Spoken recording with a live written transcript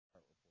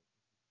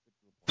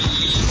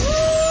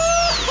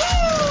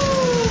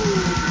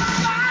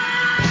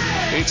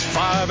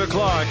5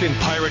 o'clock in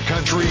Pirate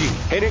Country,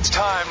 and it's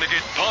time to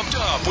get pumped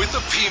up with the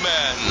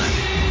P-Man.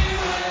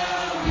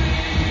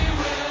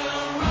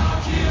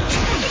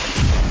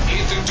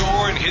 Hit the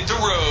door and hit the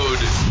road.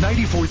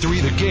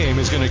 94.3 The Game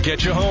is going to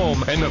get you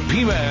home, and the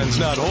P-Man's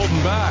not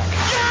holding back.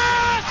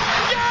 Yes!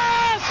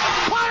 Yes!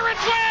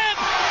 Pirates win!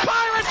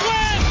 Pirates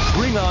win!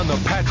 Bring on the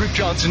Patrick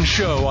Johnson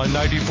Show on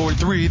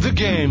 94.3 The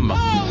Game.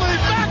 Holy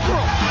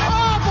mackerel!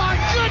 Oh, my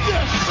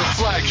goodness! The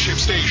flagship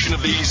station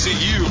of the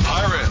ECU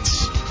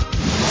Pirates.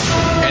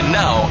 And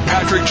now,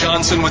 Patrick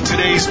Johnson with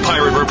today's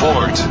Pirate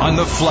Report on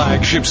the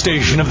flagship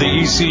station of the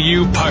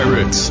ECU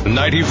Pirates,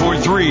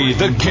 94.3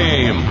 The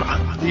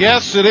Game.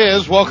 Yes, it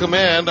is. Welcome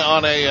in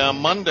on a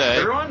Monday.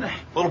 Everyone, a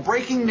little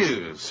breaking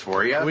news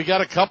for you. We got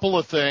a couple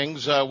of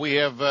things. We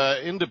have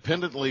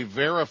independently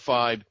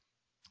verified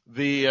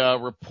the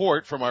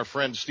report from our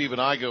friend Stephen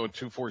Igo at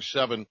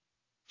 247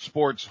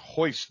 Sports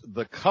Hoist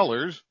the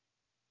Colors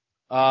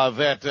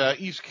that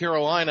East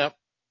Carolina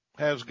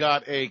has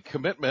got a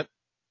commitment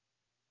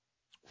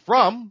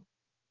from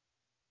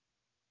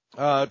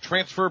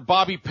transfer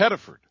Bobby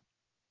Pettiford.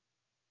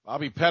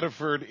 Bobby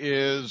Pettiford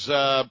is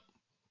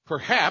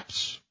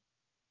perhaps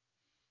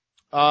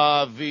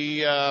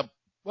he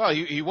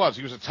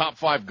was a top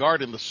 5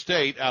 guard in the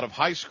state out of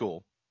high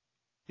school.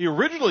 He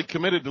originally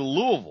committed to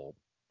Louisville,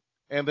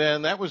 and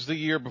then that was the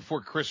year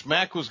before Chris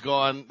Mack was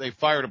gone. They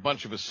fired a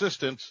bunch of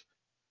assistants,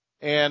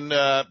 and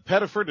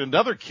Pettiford,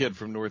 another kid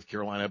from North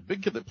Carolina, a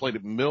big kid that played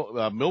at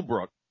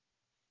Millbrook,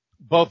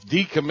 both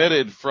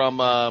decommitted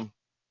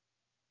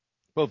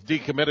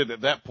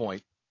at that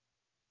point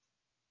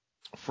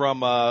from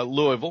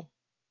Louisville,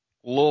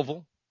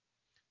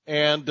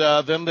 and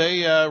then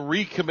they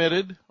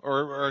recommitted,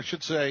 or I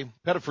should say,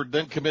 Pettiford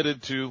then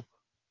committed to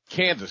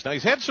Kansas. Now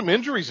he's had some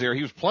injuries there.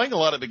 He was playing a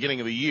lot at the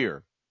beginning of the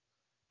year,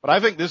 but I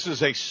think this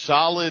is a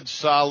solid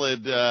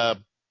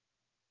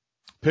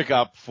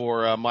pickup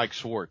for Mike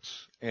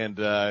Schwartz and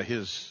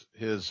his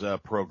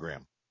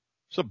program.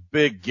 It's a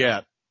big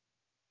get.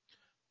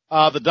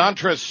 The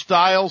Dontrez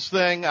Styles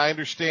thing, I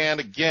understand,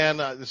 again,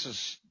 this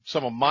is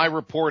some of my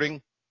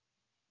reporting,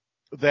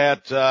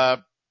 that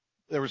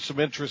there was some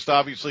interest,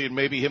 obviously, in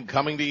maybe him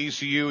coming to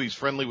ECU. He's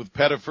friendly with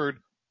Pettiford.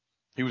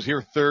 He was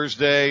here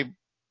Thursday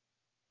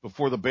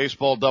before the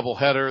baseball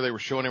doubleheader. They were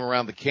showing him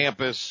around the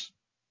campus.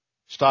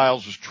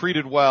 Styles was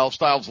treated well.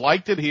 Styles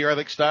liked it here. I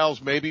think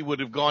Styles maybe would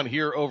have gone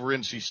here over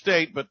NC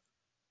State, but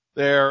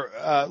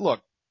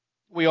look,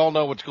 we all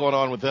know what's going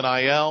on with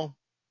NIL.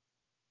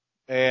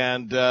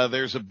 And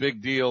there's a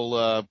big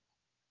deal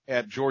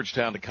at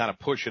Georgetown to kind of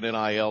push an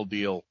NIL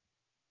deal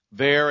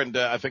there, and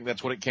I think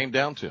that's what it came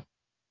down to.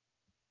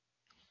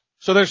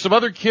 So there's some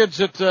other kids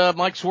that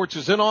Mike Schwartz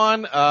is in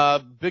on.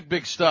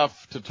 Big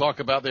stuff to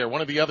talk about there.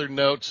 One of the other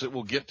notes that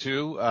we'll get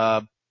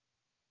to,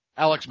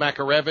 Alex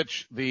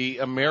Makarevich, the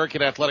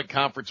American Athletic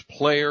Conference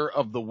Player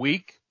of the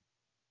Week.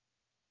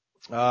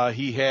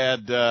 He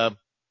had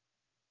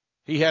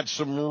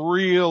some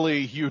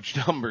really huge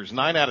numbers,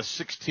 9 out of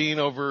 16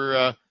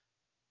 over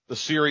the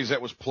series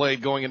that was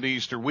played going into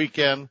Easter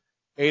weekend.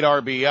 8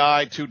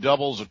 RBI, 2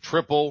 doubles, a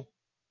triple,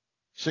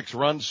 6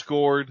 runs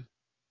scored,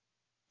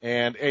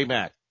 and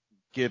AMAC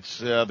gets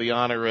the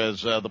honor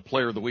as the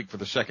Player of the Week for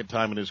the second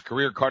time in his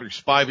career. Carter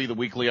Spivey, the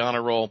weekly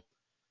honor roll.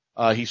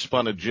 He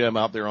spun a gem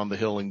out there on the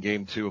hill in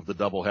Game 2 of the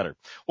doubleheader.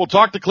 We'll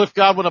talk to Cliff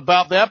Godwin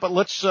about that, but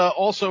let's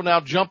also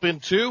now jump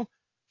into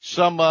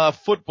some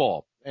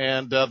football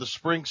and the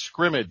spring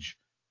scrimmage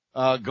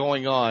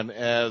going on,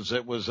 as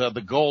it was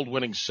the Gold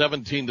winning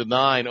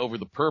 17-9 over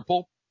the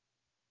Purple.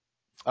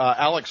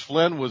 Alex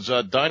Flynn was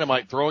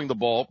dynamite throwing the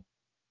ball,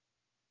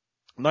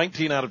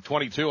 19 out of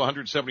 22,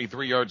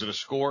 173 yards and a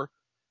score.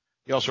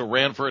 He also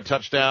ran for a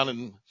touchdown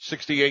and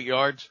 68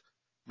 yards.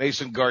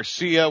 Mason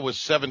Garcia was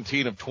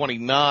 17 of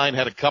 29,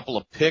 had a couple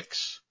of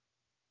picks,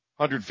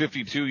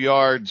 152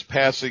 yards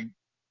passing.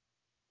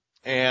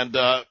 And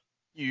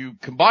you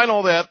combine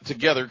all that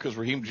together, because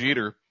Raheem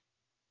Jeter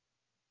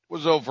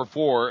was 0 for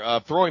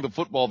 4. Throwing the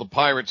football, the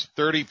Pirates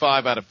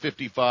 35 out of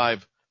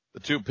 55, the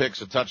 2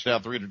 picks, a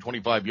touchdown,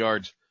 325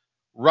 yards.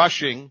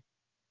 Rushing,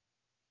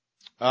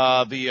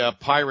 the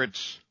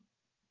Pirates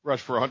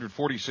rushed for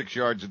 146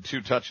 yards and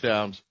 2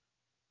 touchdowns,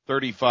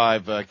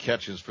 35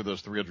 catches for those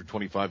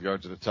 325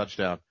 yards and a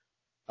touchdown.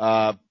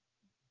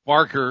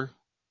 Barker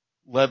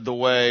led the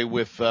way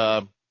with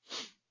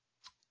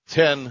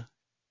 10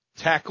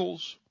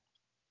 tackles.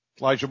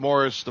 Elijah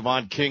Morris,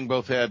 Devon King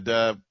both had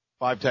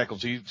 5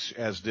 tackles each,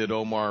 as did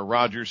Omar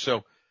Rogers.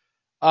 So,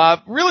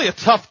 really a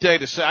tough day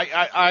to say.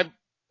 I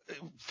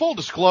full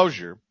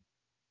disclosure,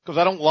 because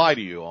I don't lie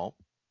to you all.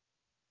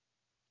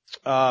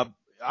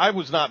 I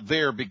was not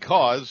there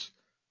because,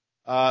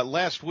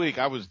 last week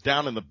I was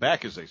down in the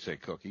back, as they say,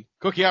 Cookie.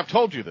 Cookie, I've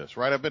told you this,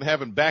 right? I've been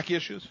having back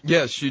issues.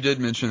 Yes, you did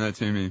mention that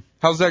to me.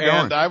 How's that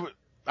going?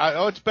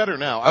 And it's better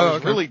now. I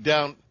was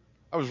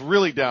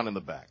really down in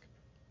the back.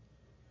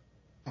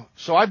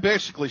 So I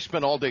basically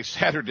spent all day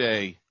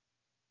Saturday,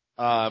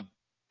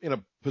 in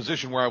a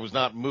position where I was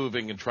not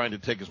moving and trying to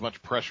take as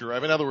much pressure. I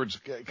mean, in other words,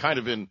 kind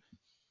of in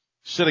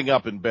sitting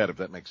up in bed, if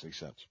that makes any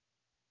sense.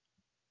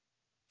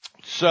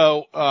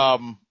 So,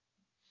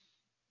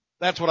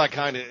 that's what I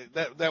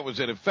that was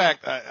it. In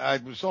fact, I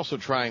was also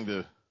trying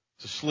to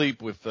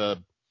sleep with,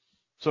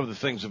 some of the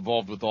things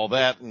involved with all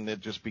that, and it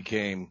just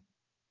became,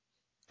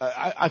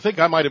 I think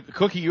I might have,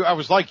 Cookie, I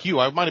was like you,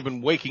 I might have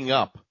been waking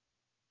up,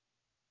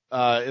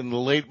 in the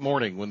late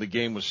morning when the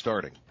game was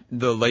starting.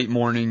 The late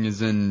morning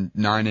is in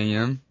 9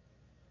 a.m.?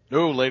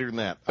 No, later than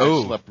that. I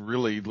slept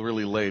really,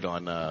 really late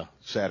on,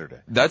 Saturday.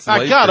 That's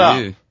late for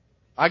you.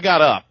 I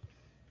got up,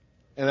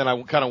 and then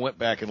I kind of went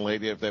back and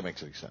laid, if that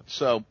makes any sense.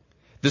 So.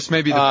 This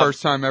may be the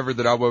first time ever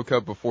that I woke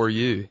up before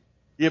you.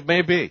 It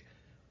may be.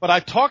 But I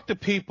talked to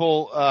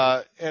people,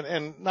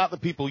 and not the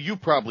people you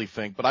probably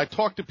think, but I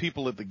talked to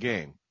people at the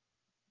game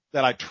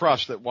that I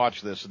trust that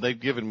watch this, and they've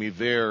given me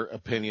their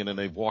opinion, and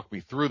they've walked me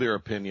through their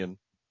opinion.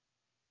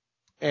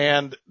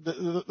 And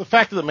the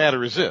fact of the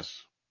matter is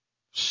this.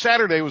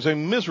 Saturday was a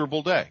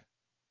miserable day.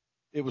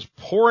 It was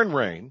pouring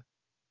rain.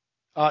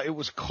 It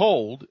was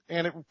cold,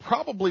 and it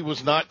probably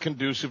was not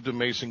conducive to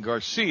Mason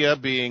Garcia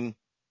being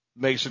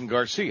Mason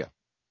Garcia.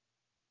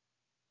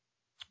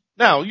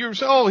 Now, you're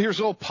saying, here's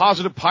a little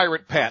positive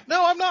Pirate Pat.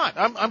 No, I'm not.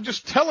 I'm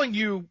just telling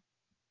you,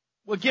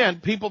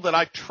 again, people that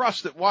I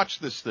trust that watch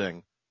this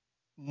thing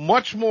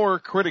much more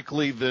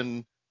critically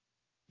than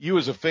you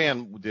as a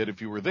fan did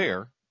if you were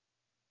there.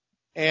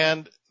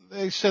 And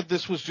they said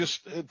this was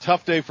just a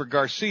tough day for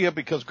Garcia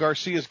because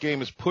Garcia's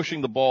game is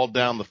pushing the ball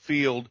down the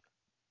field,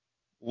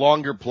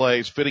 longer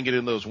plays, fitting it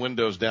in those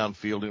windows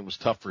downfield, and it was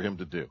tough for him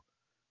to do.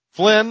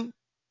 Flynn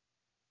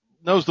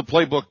knows the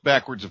playbook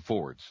backwards and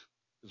forwards,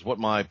 is what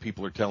my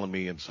people are telling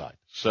me inside.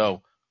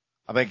 So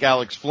I think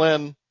Alex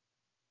Flynn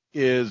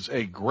is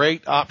a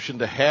great option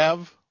to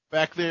have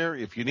back there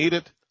if you need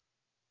it.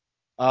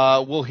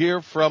 We'll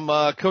hear from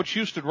Coach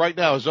Houston right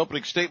now, his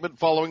opening statement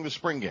following the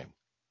spring game.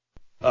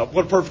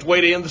 What a perfect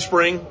way to end the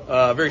spring.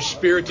 Very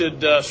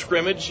spirited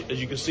scrimmage.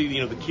 As you can see,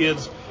 the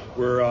kids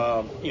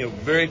were,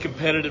 very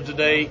competitive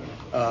today.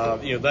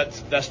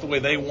 That's the way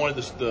they wanted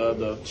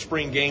the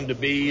spring game to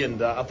be,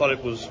 and I thought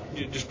it was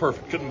just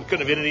perfect. Couldn't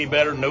have ended any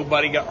better.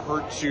 Nobody got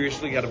hurt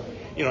seriously. Got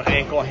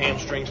ankle, a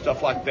hamstring,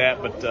 stuff like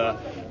that,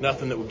 but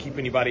nothing that would keep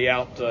anybody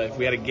out if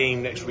we had a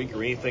game next week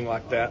or anything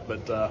like that.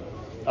 But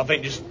I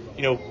think just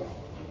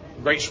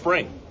great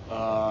spring.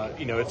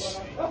 It's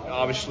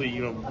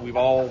obviously we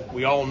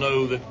all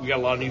know that we got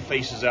a lot of new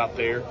faces out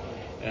there.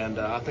 And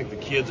I think the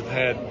kids have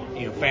had,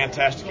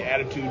 fantastic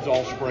attitudes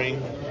all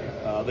spring.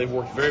 They've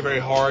worked very, very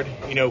hard.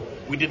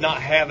 We did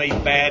not have a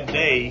bad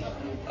day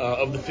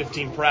of the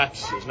 15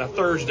 practices. Now,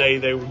 Thursday,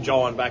 they were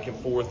jawing back and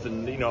forth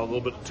and, a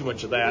little bit too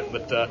much of that.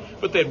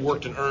 But they'd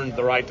worked and earned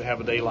the right to have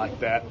a day like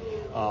that.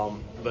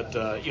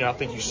 I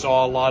think you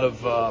saw a lot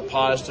of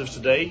positives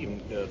today.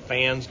 And,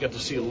 fans got to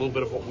see a little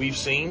bit of what we've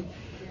seen.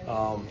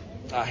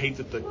 I hate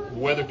that the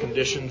weather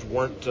conditions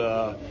weren't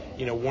to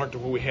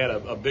where we had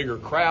a bigger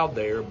crowd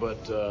there,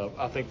 but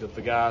I think that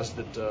the guys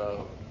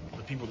the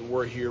people that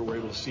were here were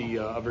able to see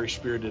a very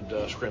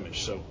spirited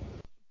scrimmage. So,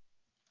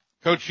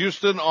 Coach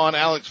Houston on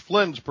Alex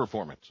Flynn's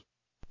performance.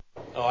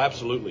 Oh,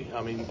 absolutely.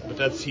 I mean,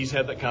 but he's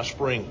had that kind of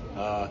spring.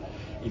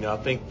 I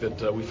think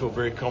that we feel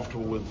very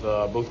comfortable with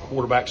both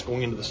quarterbacks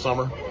going into the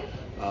summer.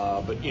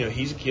 But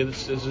he's a kid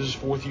this is his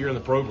fourth year in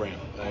the program.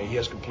 He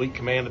has complete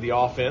command of the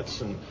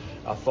offense, and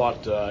I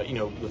thought,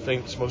 the thing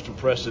that's most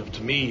impressive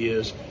to me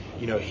is,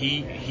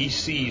 he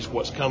sees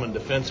what's coming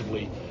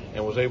defensively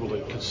and was able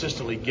to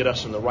consistently get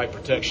us in the right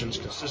protections,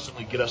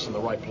 consistently get us in the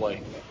right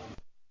play.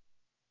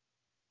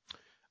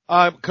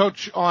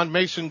 Coach, on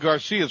Mason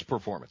Garcia's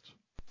performance.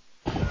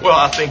 Well,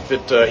 I think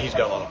that he's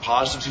got a lot of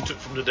positives he took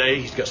from today.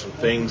 He's got some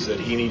things that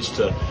he needs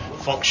to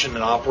function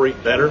and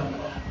operate better.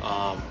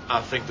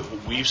 I think that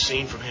what we've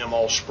seen from him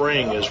all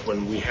spring is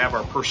when we have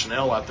our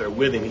personnel out there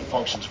with him, he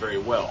functions very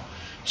well.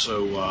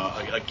 So,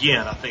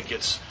 again, I think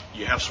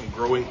you have some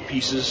growing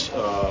pieces,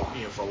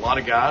 for a lot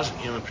of guys, and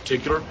him in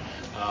particular,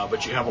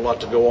 but you have a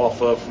lot to go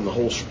off of from the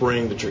whole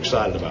spring that you're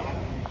excited about.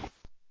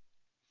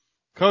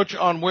 Coach,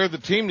 on where the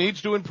team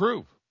needs to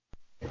improve.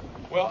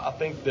 Well, I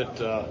think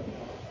that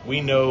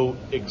we know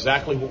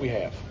exactly what we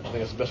have. I think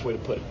that's the best way to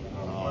put it.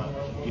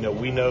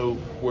 We know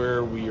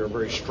where we are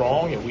very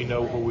strong, and we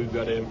know where we've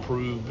got to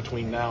improve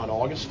between now and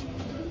August.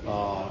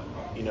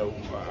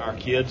 Our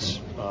kids,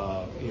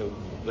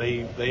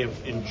 they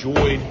have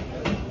enjoyed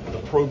the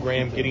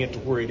program getting it to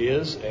where it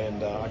is,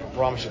 and I can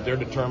promise you they're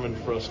determined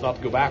for us not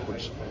to go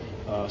backwards.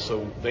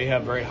 So they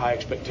have very high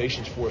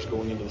expectations for us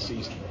going into the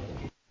season.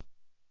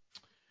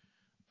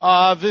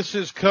 This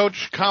is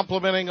Coach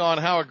complimenting on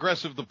how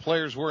aggressive the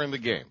players were in the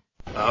game.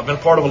 I've been a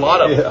part of a lot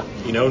of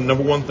it.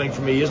 Number one thing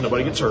for me is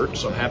nobody gets hurt,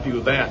 so I'm happy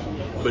with that.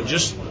 But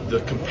just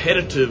the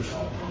competitive,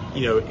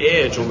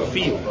 edge on the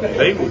field. I mean,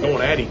 they were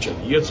going at each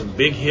other. You had some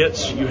big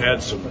hits. You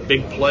had some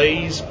big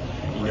plays.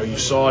 You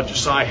saw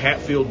Josiah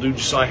Hatfield do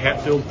Josiah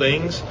Hatfield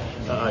things.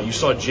 You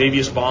saw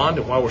Javius Bond,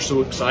 and why we're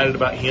so excited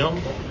about him.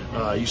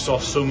 You saw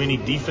so many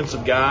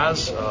defensive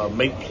guys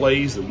make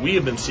plays that we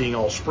have been seeing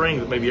all spring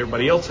that maybe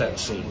everybody else hadn't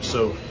seen.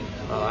 So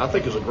I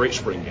think it was a great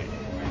spring game.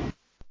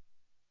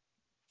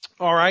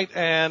 All right,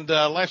 and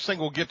last thing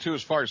we'll get to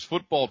as far as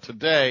football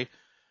today,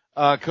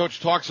 Coach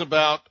talks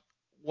about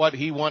what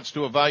he wants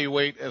to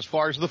evaluate as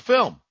far as the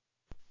film.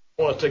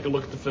 I want to take a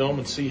look at the film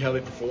and see how they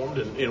performed.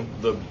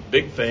 And the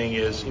big thing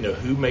is,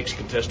 who makes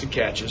contested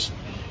catches,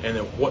 and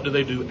then what do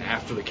they do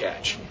after the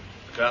catch?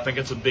 Because I think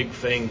it's a big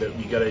thing that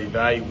you got to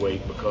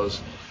evaluate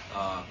because,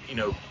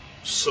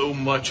 so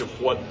much of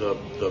what the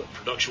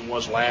production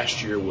was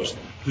last year was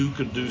who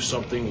could do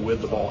something with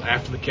the ball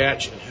after the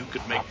catch and who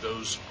could make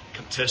those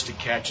contested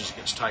catches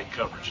against tight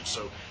coverage. And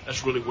so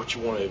that's really what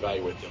you want to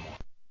evaluate them on.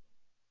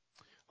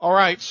 All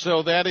right,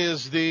 so that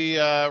is the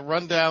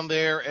rundown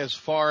there as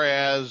far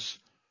as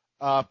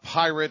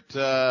Pirate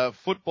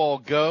football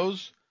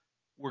goes.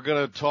 We're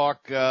going to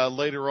talk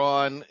later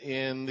on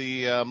in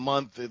the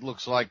month, it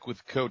looks like,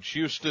 with Coach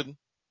Houston.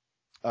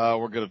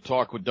 We're going to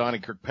talk with Donnie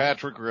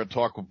Kirkpatrick. We're going to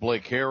talk with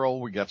Blake Harrell.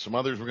 We got some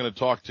others we're going to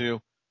talk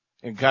to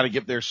and kind of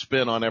get their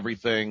spin on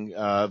everything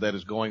that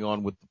is going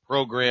on with the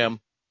program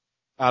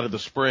out of the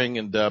spring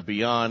and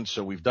beyond.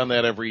 So we've done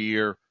that every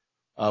year.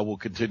 We'll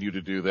continue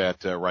to do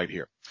that right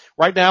here.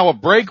 Right now, a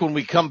break. When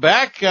we come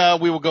back,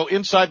 we will go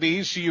inside the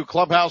ECU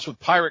clubhouse with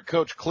Pirate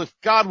coach Cliff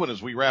Godwin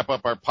as we wrap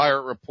up our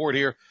Pirate Report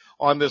here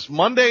on this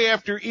Monday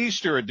after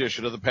Easter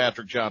edition of the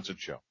Patrick Johnson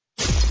Show.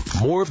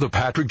 More of the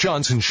Patrick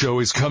Johnson Show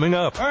is coming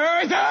up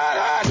on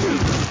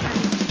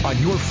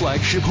your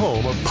flagship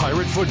home of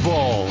Pirate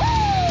football.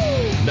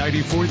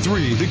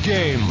 94.3 The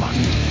Game.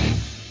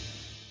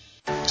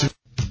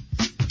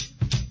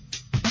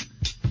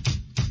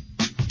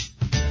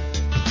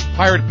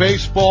 Pirate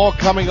baseball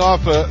coming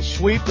off a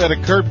sweep that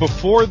occurred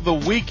before the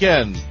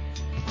weekend.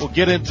 We'll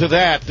get into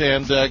that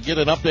and get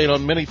an update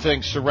on many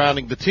things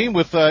surrounding the team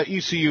with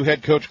ECU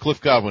head coach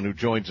Cliff Godwin, who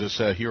joins us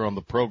here on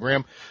the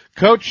program.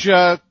 Coach,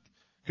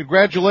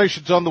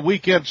 congratulations on the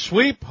weekend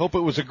sweep. Hope it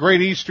was a great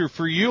Easter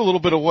for you, a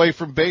little bit away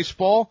from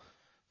baseball.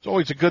 It's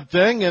always a good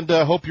thing, and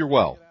hope you're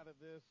well.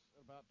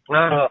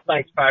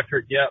 Thanks,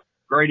 Patrick. Yep,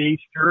 great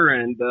Easter,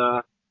 and,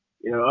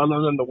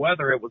 other than the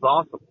weather, it was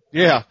awesome.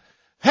 Yeah.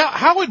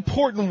 How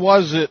important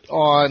was it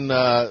on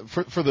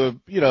for the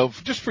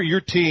just for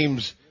your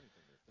team's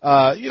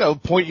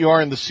point you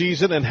are in the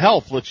season and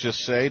health, let's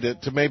just say,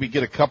 to maybe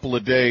get a couple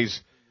of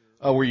days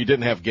where you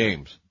didn't have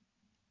games?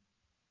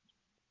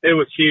 It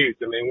was huge.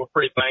 I mean, we're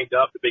pretty banged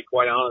up, to be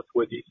quite honest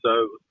with you. So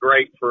it was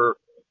great for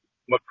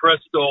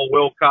McChrystal,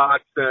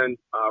 Wilcoxon,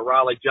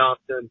 Riley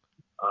Johnson.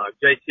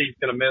 JC's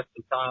going to miss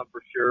some time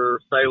for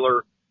sure.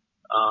 Saylor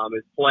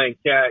is playing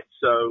catch,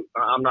 so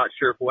I'm not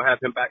sure if we'll have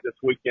him back this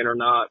weekend or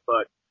not.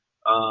 But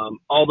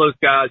all those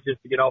guys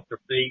just to get off their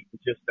feet and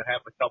just to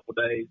have a couple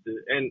of days,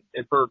 and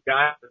for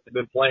guys that have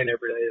been playing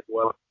every day as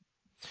well.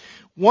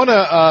 Want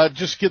to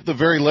just get the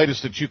very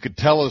latest that you could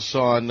tell us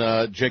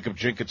on Jacob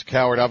Jenkins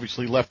Coward.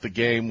 Obviously left the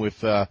game with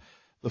the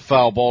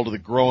foul ball to the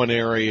groin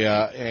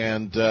area,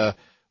 and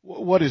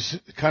what is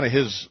kind of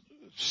his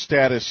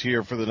status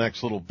here for the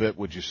next little bit,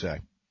 would you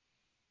say?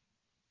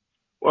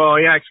 Well,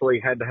 he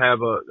actually had to have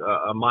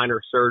a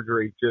minor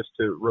surgery just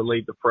to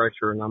relieve the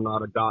pressure, and I'm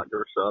not a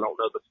doctor, so I don't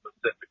know the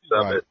specifics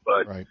of it.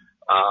 But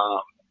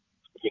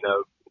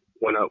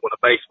when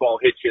a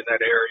baseball hits you in that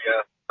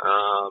area,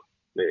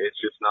 it's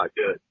just not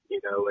good,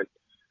 And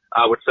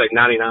I would say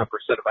 99%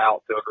 of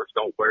outfielders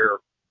don't wear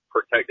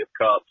protective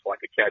cups like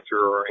a catcher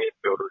or an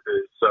infielder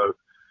do. So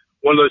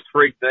one of those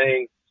freak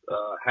things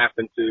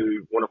happened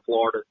to one of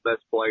Florida's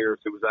best players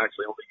who was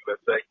actually on the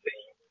USA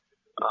team.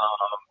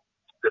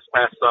 This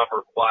past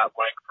summer, Wyatt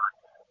Langford.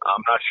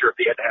 I'm not sure if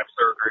he had to have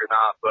surgery or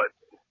not, but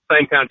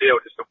same kind of deal,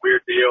 just a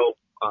weird deal.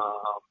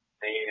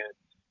 And,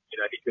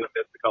 he's going to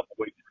miss a couple of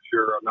weeks for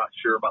sure. I'm not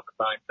sure about the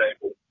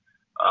timetable,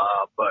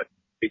 but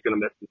he's going to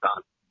miss some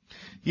time.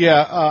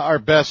 Yeah, our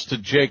best to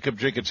Jacob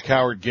Jenkins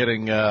Coward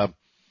getting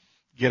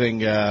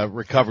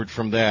recovered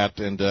from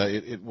that, and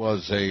it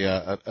was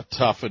a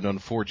tough and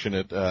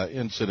unfortunate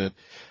incident.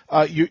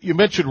 You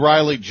mentioned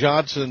Riley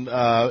Johnson,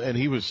 and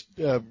he was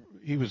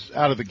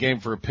out of the game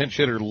for a pinch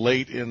hitter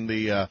late in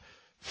the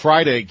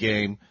Friday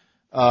game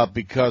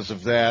because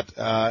of that,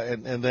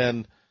 and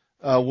then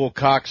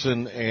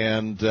Wilcoxon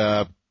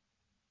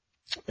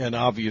and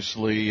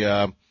obviously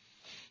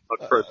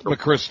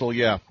McChrystal.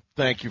 Yeah,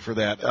 thank you for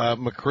that.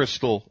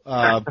 McChrystal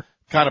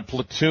kind of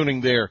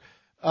platooning there.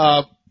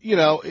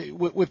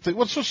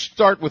 Let's just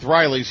start with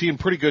Riley. Is he in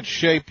pretty good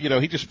shape?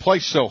 He just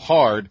plays so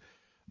hard.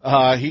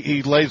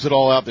 He lays it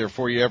all out there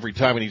for you every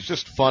time, and he's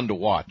just fun to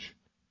watch.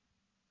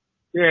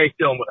 Yeah, he's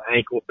dealing with an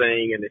ankle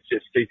thing, and it's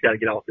just he's got to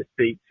get off his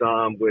feet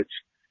some, which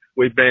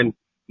we've been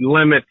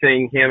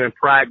limiting him in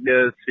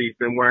practice. He's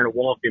been wearing a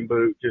walking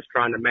boot, just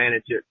trying to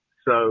manage it.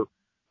 So,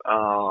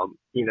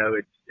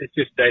 it's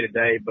just day to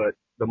day, but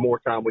the more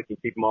time we can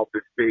keep him off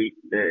his feet,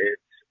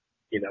 it's,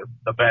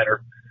 the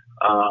better.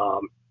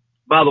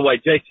 By the way,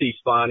 JC's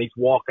fine. He's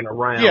walking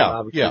around.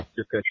 Obviously, it's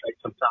just going to take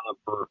some time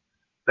for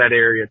that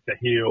area to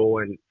heal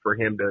and for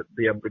him to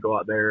be able to go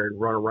out there and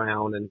run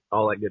around and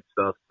all that good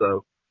stuff.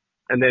 So,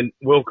 and then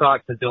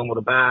Wilcox is dealing with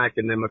a back,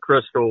 and then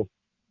McChrystal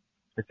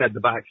has had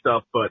the back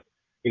stuff, but,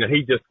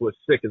 he just was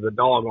sick as a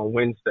dog on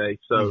Wednesday.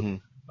 So,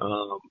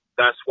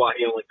 that's why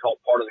he only caught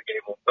part of the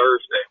game on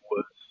Thursday,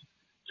 was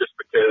just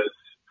because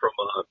from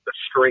the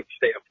strength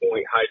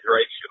standpoint,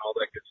 hydration, all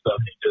that good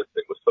stuff,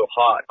 it was so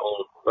hot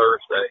on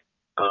Thursday.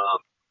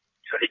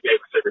 So he gave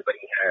us everything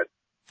he had.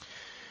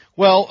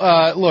 Well,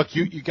 look,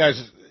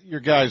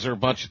 your guys are a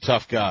bunch of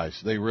tough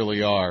guys. They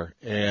really are.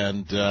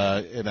 And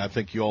I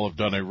think you all have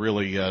done a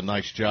really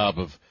nice job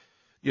of,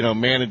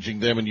 managing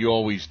them, and you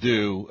always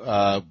do,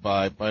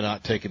 by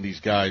not taking these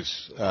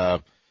guys,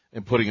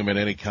 and putting them in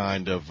any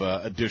kind of,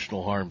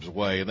 additional harm's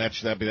way. And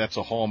that's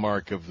a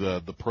hallmark of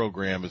the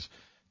program, is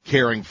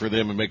caring for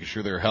them and making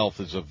sure their health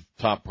is of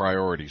top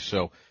priority.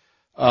 So,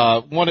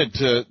 wanted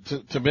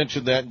to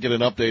mention that and get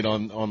an update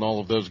on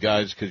all of those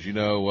guys, because,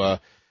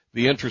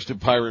 the interest in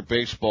Pirate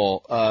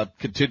baseball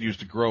continues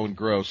to grow and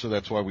grow, so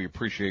that's why we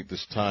appreciate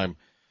this time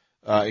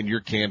and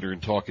your candor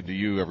and talking to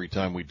you every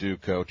time we do,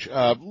 Coach.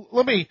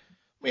 Let me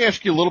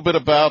ask you a little bit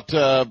about,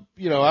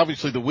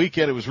 obviously the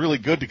weekend. It was really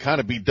good to kind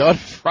of be done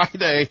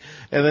Friday,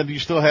 and then you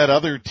still had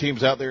other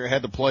teams out there who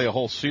had to play a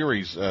whole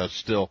series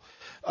still.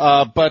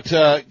 But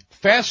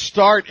fast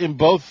start in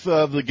both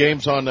of the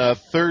games on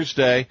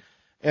Thursday,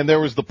 and there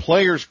was the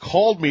players'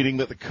 called meeting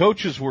that the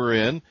coaches were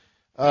in.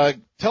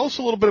 Tell us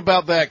a little bit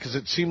about that, because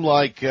it seemed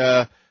like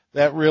that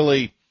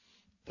really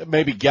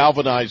maybe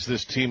galvanized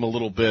this team a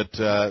little bit,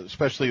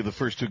 especially the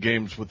first two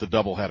games with the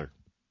doubleheader.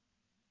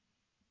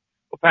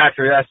 Well,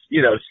 Patrick, that's,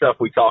 stuff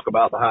we talk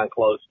about behind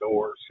closed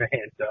doors,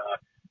 and,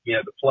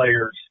 the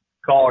players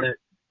called it.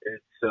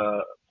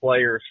 It's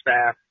player,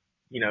 staff,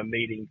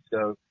 meeting.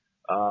 So,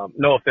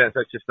 no offense,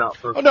 that's just not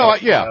for. Oh, no,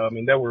 yeah. I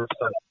mean, there were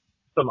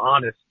some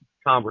honest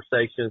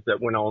conversations that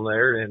went on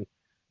there, and,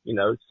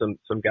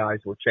 some guys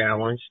were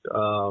challenged,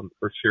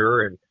 for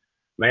sure. And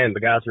man, the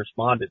guys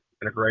responded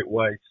in a great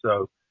way.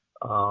 So,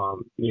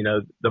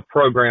 the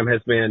program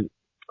has been,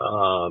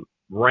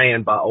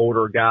 ran by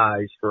older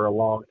guys for a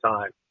long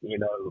time.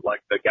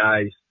 Like the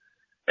guys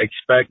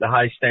expect the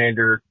high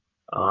standard.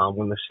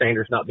 When the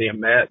standard's not being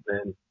met,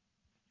 then,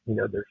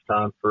 there's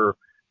time for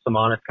some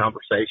honest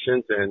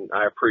conversations. And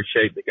I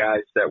appreciate the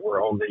guys that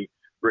were on the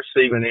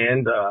receiving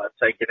end,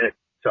 taking it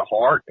to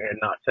heart and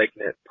not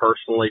taking it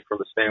personally from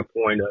the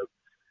standpoint of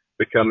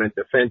becoming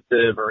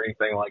defensive or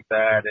anything like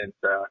that. And,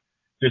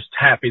 just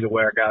happy the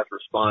way our guys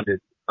responded.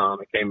 And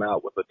came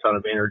out with a ton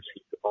of energy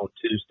on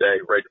Tuesday,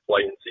 ready to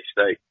play NC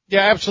State.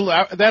 Yeah,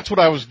 absolutely. That's what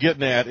I was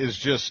getting at, is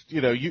just,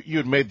 you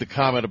had made the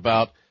comment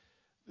about,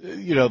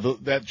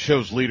 that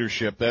shows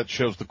leadership. That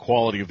shows the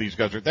quality of these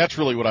guys. That's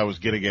really what I was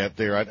getting at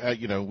there.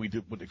 We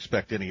wouldn't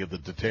expect any of the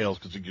details,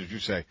 because, as you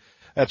say,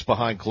 that's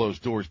behind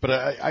closed doors. But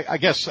I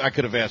guess I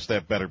could have asked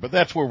that better. But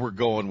that's where we're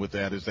going with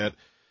that, is that,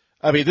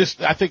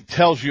 this, I think,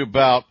 tells you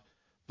about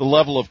the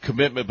level of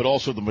commitment, but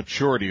also the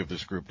maturity of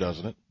this group,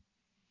 doesn't it?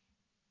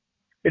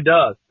 It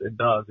does.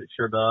 It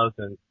sure does.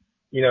 And,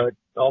 it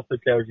also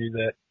tells you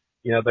that,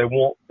 they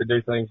want to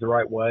do things the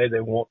right way.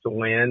 They want to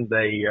win.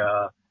 They,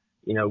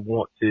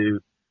 want to,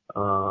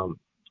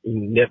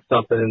 nip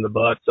something in the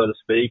bud, so to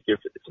speak, if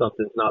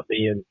something's not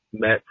being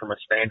met from a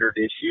standard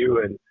issue.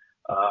 And,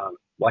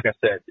 like I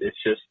said, it's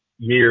just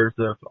years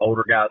of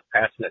older guys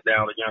passing it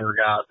down to younger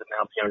guys, and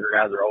now the younger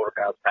guys are older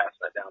guys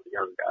passing it down to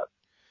younger guys.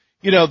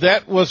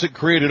 That wasn't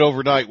created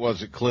overnight,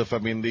 was it, Cliff? I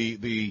mean,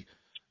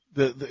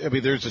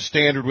 there's a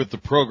standard with the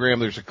program.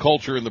 There's a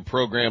culture in the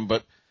program,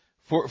 but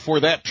for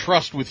that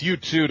trust with you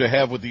two to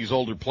have with these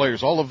older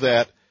players, all of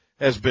that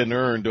has been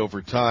earned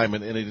over time,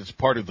 and it is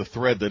part of the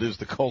thread that is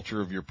the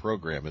culture of your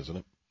program, isn't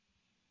it?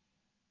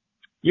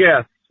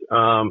 Yes.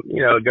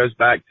 It goes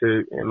back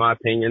to, in my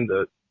opinion,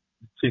 the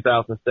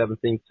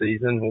 2017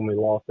 season when we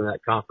lost in that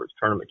conference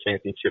tournament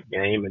championship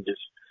game, and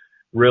just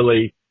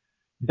really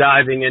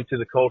diving into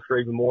the culture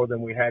even more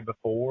than we had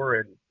before.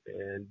 And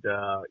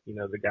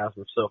the guys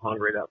were so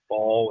hungry that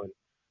fall, and,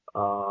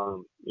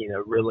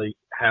 really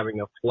having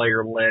a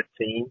player-led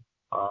team,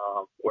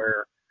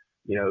 where,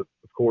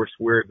 of course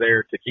we're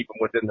there to keep them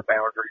within the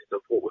boundaries of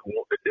what we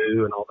want to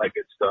do and all that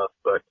good stuff.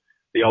 But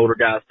the older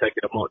guys take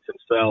it amongst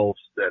themselves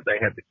that they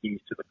have the keys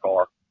to the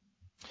car.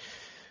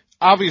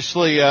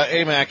 Obviously,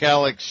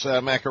 Alex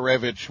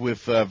Makarevich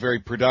with a very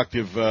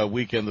productive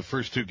weekend. The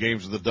first two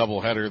games of the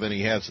doubleheader, then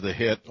he has the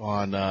hit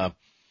on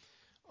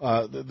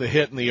the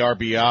hit and the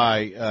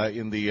RBI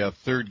in the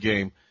third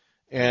game.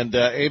 And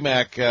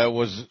Amac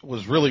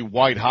was really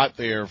white hot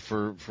there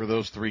for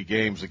those three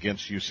games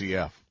against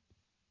UCF.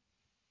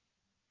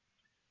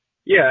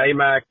 Yeah,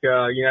 Amac,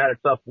 had a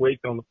tough week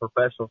on the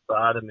professional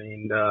side.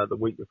 The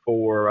week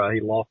before, he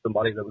lost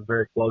somebody that was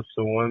very close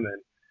to him,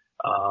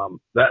 and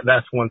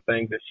that's one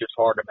thing that's just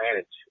hard to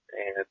manage.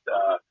 And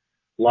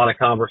a lot of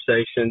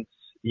conversations,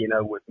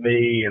 with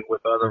me and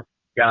with other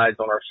guys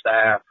on our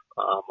staff,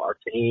 our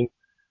team,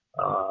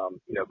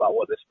 about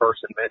what this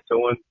person meant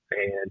to him.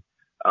 And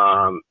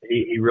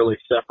he really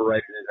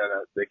separated it at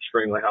an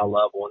extremely high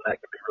level, and that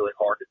can be really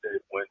hard to do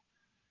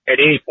at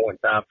any point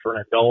in time for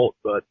an adult,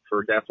 but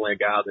for definitely a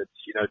guy that's,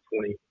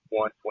 21,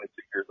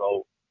 22 years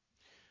old.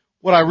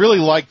 What I really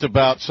liked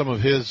about some of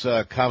his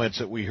comments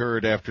that we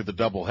heard after the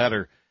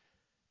doubleheader,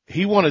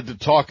 he wanted to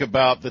talk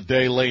about the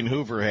day Lane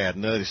Hoover had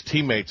and that his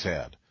teammates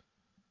had.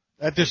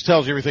 That just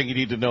tells you everything you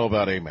need to know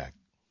about AMAC.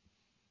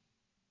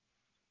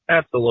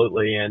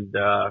 Absolutely. And,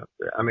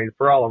 I mean,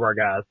 for all of our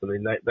guys, I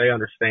mean, they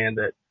understand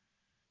that,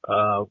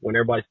 when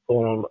everybody's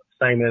pulling on the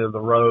same end of the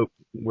rope,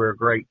 we're a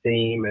great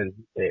team, and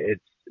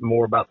it's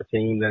more about the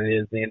team than it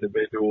is the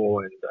individual.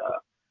 And,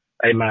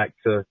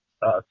 AMAC's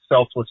a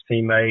selfless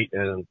teammate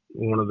and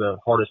one of the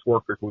hardest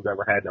workers we've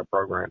ever had in our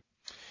program.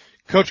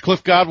 Coach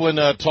Cliff Godwin,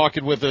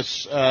 talking with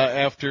us,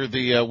 after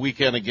the,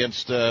 weekend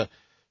against,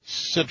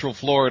 Central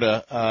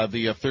Florida,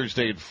 the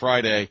Thursday and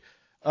Friday.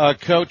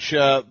 Coach,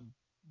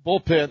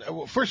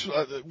 bullpen. First,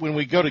 when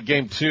we go to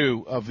game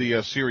 2 of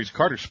the series,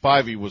 Carter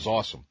Spivey was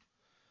awesome.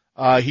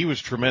 He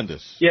was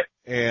tremendous. Yep.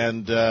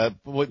 And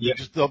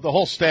just the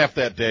whole staff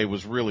that day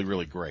was really,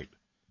 really great.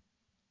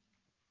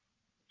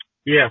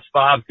 Yeah,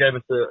 Spivey gave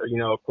us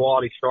a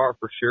quality start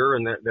for sure,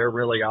 and they're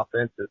really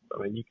offensive.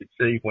 I mean, you could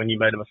see when you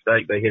made a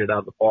mistake, they hit it out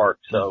of the park.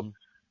 So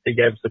he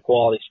gave us a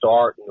quality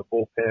start, and the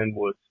bullpen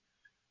was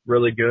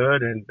really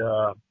good, and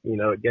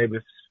it gave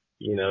us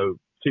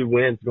 2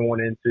 wins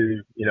going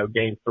into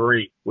game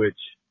 3, which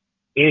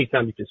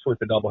anytime you can sweep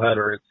a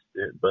doubleheader,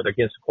 but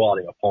against a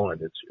quality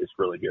opponent, it's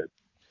really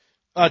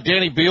good.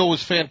 Danny Beal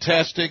was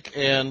fantastic,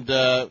 and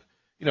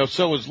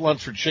so was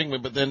Lunsford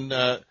Shingman, but then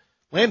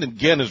Landon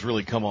Ginn has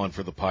really come on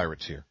for the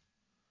Pirates here.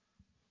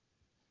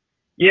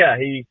 Yeah,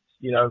 he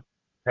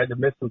had to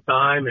miss some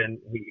time, and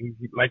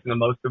he's making the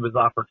most of his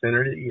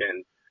opportunity,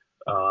 and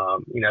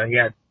he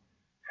had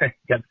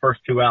got the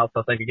first 2 outs,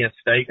 I think, against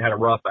State, and had a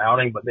rough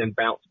outing, but then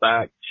bounced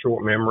back,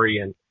 short memory,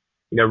 and,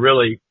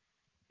 really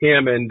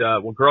him and,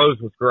 Groves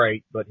was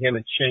great, but him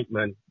and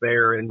Shinkman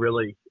there in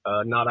really,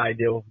 not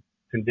ideal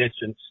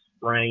conditions,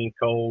 rain,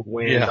 cold,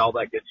 wind, all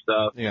that good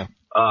stuff,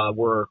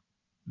 were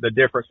the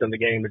difference in the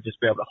game to just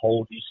be able to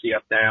hold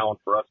UCF down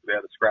for us to be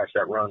able to scratch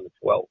that run in the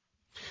 12th.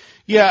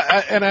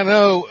 Yeah, and I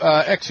know,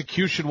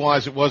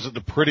 execution-wise, it wasn't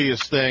the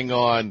prettiest thing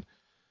on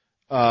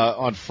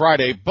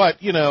Friday, but,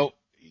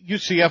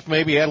 UCF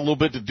maybe had a little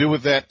bit to do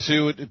with that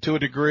too, to a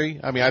degree.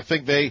 I mean, I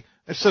think it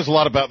says a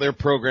lot about their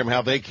program,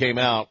 how they came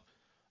out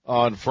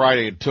on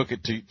Friday and took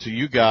it to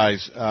you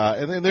guys.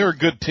 And then they're a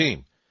good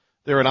team.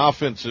 They're an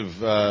offensive,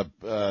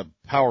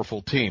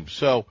 powerful team.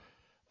 So,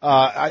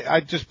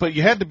 but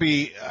you had to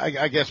be,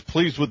 I guess,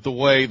 pleased with the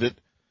way that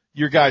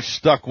your guys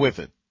stuck with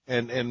it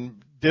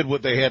and did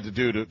what they had to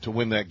do to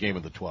win that game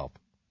of the 12th.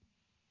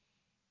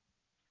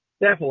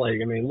 Definitely.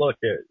 I mean, look,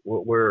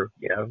 we're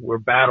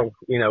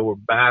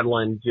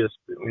battling just,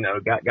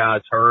 got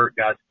guys hurt,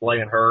 guys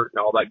playing hurt and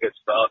all that good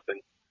stuff.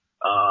 And,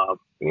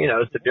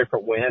 it's a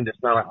different wind.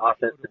 It's not an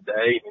offensive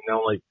day. I mean, the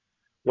only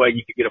way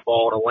you could get a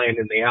ball to land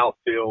in the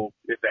outfield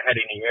if it had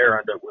any air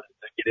under it was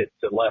to get it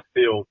to left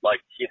field, like,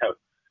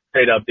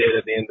 K-Dub did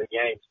at the end of the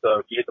game. So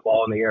if you get the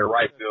ball in the air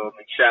right field,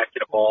 and Shaq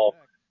get a ball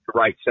to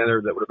right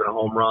center, that would have been a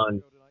home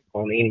run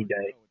on any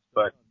day,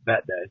 but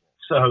that day.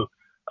 So,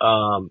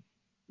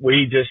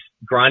 we just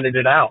grinded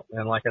it out.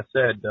 And like I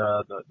said,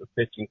 the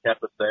pitching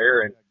kept us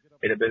there, and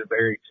it had been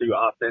very 2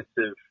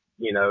 offensive,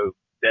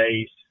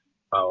 days,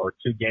 or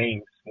 2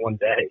 games one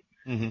day,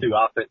 2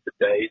 offensive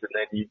days. And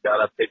then you've got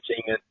a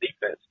pitching and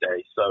defense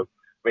day. So,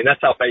 I mean,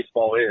 that's how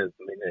baseball is.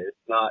 I mean,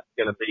 it's not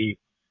going to be,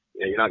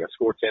 you're not going to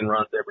score 10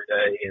 runs every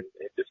day and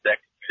just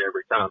execute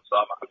every time. So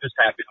I'm just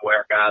happy the way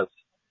our guys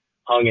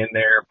hung in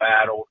there,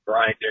 battled,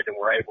 grinded, and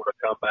were able to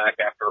come back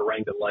after a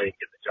rain delay and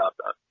get the job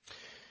done.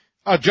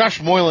 Josh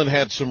Moylan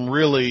had some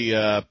really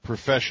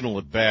professional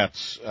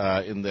at-bats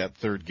in that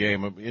third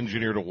game.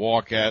 Engineered a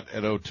walk at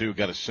 0-2,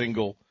 got a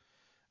single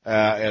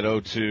at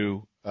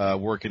 0-2,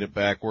 working it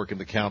back, working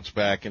the counts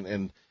back. And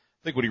I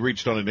think when he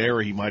reached on an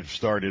error, he might have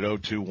started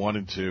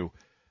 0-2,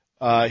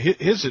 1-2.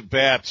 His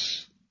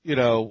at-bats,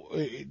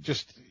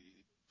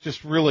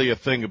 just really a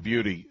thing of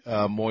beauty,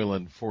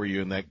 Moylan, for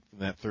you in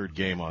that third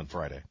game on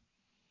Friday.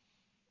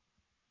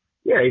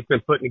 Yeah, he's been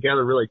putting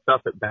together really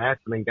tough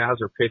at-bats. I mean, guys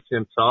are pitching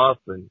him tough,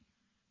 and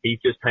he's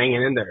just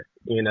hanging in there,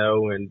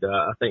 and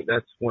I think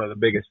that's one of the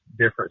biggest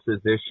differences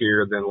this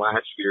year than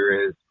last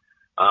year is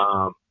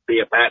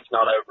the at-bat's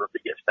not over if he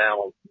gets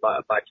down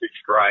by 2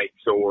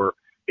 strikes, or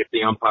if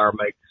the umpire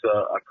makes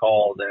a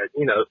call that,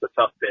 it's a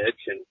tough pitch,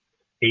 and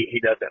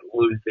he doesn't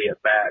lose the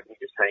at-bat. He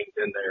just hangs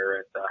in there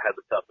and has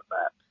a tough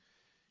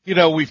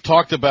at-bat. We've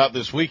talked about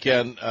this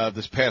weekend,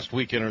 this past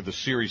weekend, or the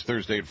series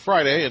Thursday and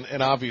Friday,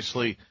 and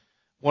obviously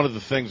one of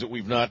the things that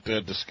we've not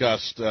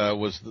discussed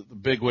was the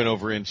big win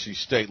over NC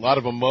State. A lot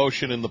of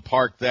emotion in the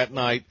park that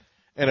night,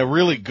 and a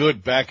really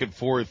good back and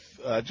forth,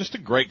 just a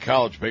great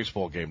college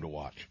baseball game to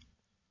watch.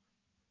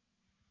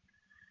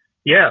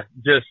 Yeah,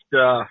 just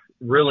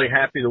really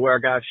happy the way our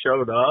guys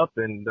showed up,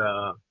 and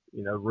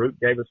Root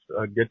gave us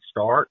a good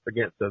start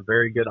against a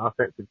very good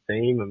offensive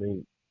team. I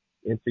mean,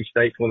 NC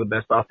State's one of the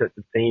best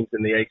offensive teams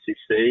in the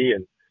ACC,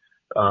 and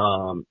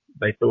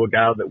they threw a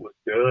guy that was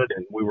good,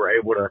 and we were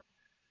able to,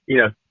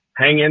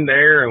 hang in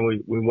there, and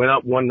we went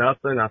up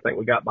 1-0. I think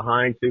we got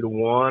behind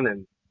 2-1,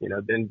 and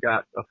then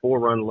got a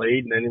 4-run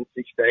lead, and then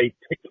NC State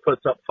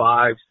puts up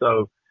 5.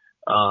 So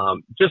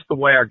just the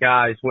way our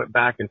guys went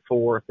back and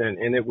forth,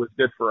 and it was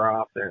good for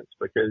our offense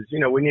because, you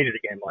know, we needed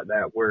a game like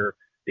that where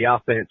the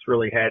offense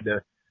really had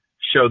to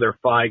show their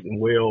fight and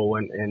will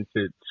and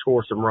to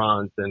score some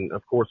runs. And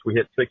of course we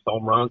hit 6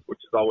 home runs, which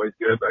is always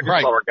good, but I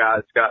just saw our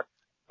guys got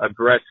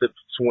aggressive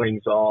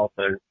swings off,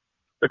 and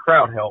the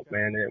crowd helped,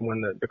 man. And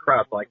when the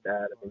crowd's like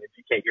that, I mean, if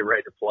you can't get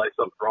ready to play,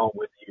 something's wrong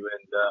with you.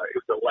 And it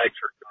was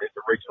electric. I mean, it's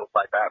a regional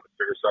type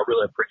atmosphere, so I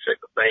really appreciate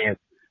the fans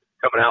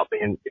coming out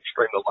being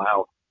extremely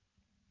loud.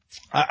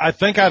 I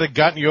think I'd have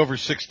gotten you over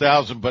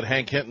 6,000, but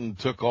Hank Hinton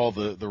took all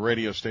the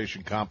radio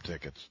station comp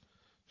tickets.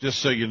 Just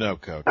so you know,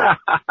 Coach.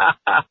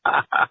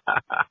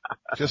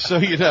 Just so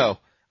you know.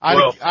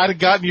 I'd have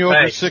gotten you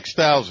over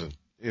 6,000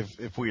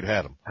 if we'd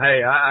had them.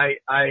 Hey,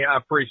 I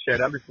appreciate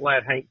it. I'm just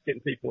glad Hank's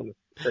getting people in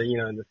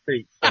the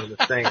seats, in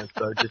the stands.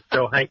 So just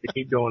tell Hank to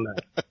keep doing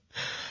that.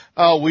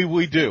 Oh,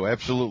 we do.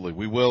 Absolutely.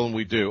 We will and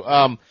we do.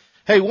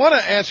 Hey, want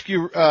to ask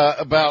you,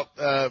 about,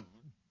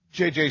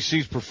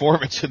 JJC's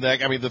performance in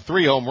that. I mean, the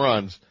 3 home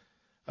runs,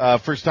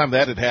 first time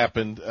that had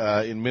happened,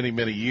 in many,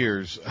 many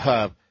years.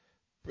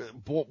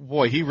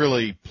 Boy, he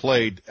really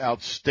played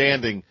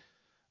outstanding,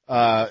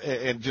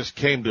 and just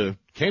came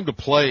to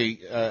play,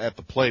 at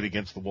the plate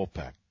against the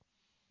Wolfpack.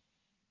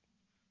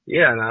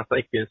 Yeah, and I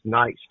think his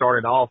night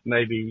started off,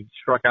 maybe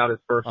struck out his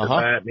first at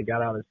bat and he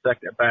got out his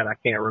second at bat. I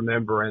can't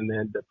remember. And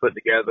then to put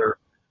together,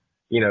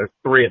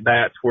 3 at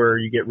bats where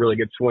you get really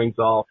good swings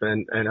off.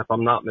 And if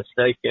I'm not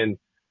mistaken,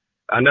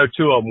 I know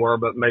 2 of them were,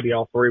 but maybe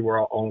all 3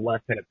 were on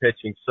left-handed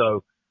pitching.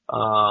 So,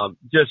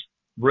 just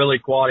really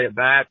quality at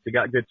bats. He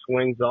got good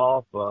swings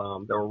off.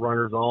 There were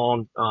runners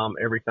on,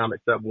 every time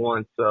except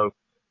one. So,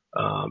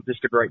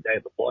 just a great day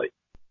at the plate.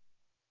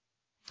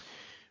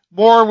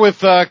 More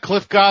with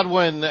Cliff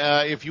Godwin.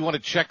 If you want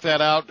to check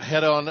that out,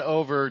 head on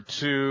over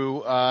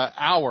to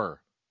our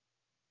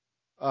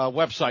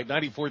website,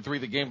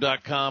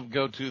 943thegame.com.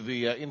 Go to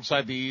the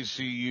Inside the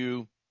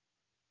ECU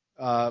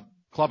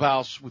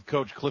Clubhouse with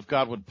Coach Cliff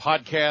Godwin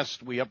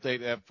podcast. We update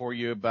that for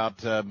you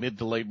about mid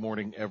to late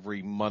morning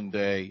every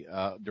Monday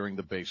during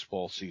the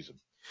baseball season.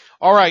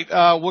 All right,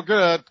 we're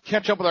going to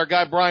catch up with our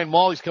guy Brian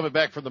Mall. He's coming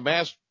back from the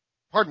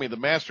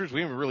Masters.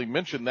 We haven't really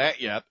mentioned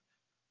that yet.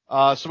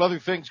 Some other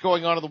things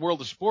going on in the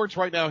world of sports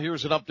right now.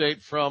 Here's an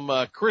update from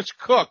Chris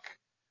Cook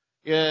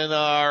in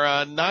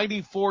our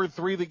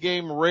 94.3 The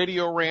Game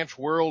Radio Ranch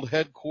World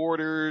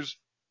Headquarters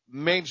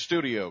main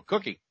studio.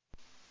 Cookie.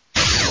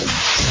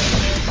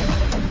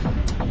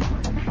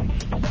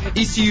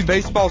 ECU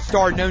baseball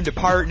star known to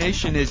Pirate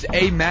Nation as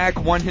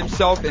A-Mac won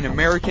himself an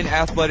American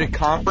Athletic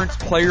Conference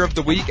Player of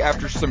the Week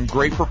after some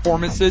great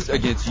performances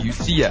against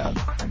UCF.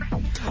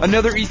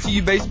 Another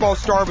ECU baseball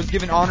star was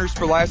given honors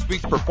for last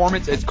week's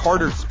performance as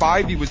Carter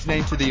Spivey was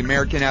named to the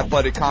American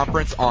Athletic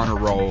Conference Honor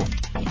Roll.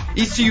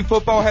 ECU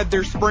football had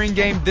their spring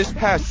game this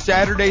past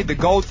Saturday. The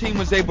gold team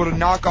was able to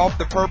knock off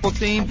the purple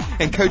team,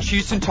 and Coach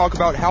Houston talked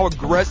about how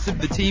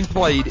aggressive the team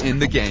played in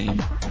the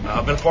game.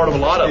 I've been a part of a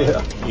lot of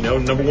it.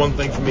 Number one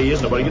thing for me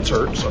is nobody gets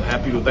hurt, so I'm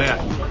happy with that.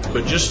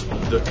 But just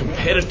the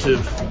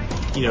competitive,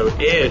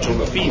 edge on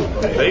the field.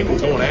 I mean, they were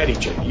going at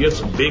each other. You had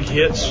some big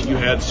hits. You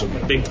had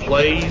some big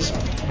plays.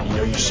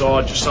 You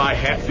saw Josiah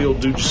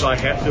Hatfield do Josiah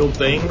Hatfield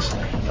things.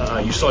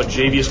 You saw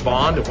Javius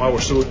Bond, and why we're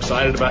so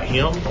excited about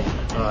him.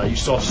 You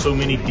saw so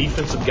many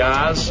defensive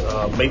guys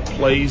make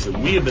plays that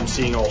we have been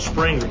seeing all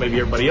spring that maybe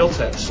everybody else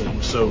hadn't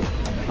seen. So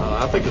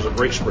I think it was a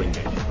great spring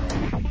game.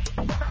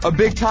 A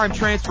big-time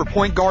transfer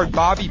point guard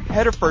Bobby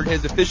Pettiford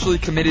has officially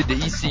committed to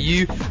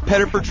ECU.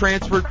 Pettiford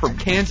transferred from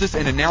Kansas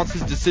and announced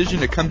his decision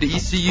to come to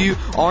ECU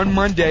on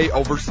Monday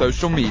over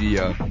social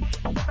media.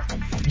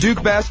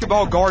 Duke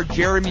basketball guard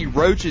Jeremy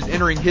Roach is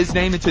entering his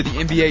name into the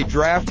NBA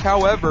draft.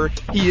 However,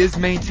 he is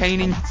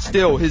maintaining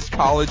still his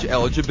college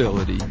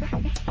eligibility.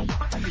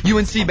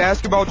 UNC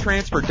basketball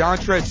transfer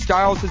Dontrez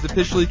Styles has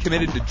officially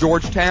committed to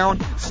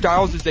Georgetown.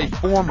 Styles is a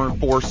former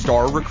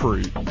 4-star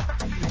recruit.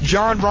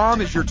 John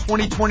Rahm is your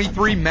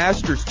 2023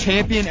 Masters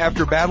champion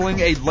after battling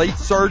a late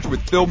surge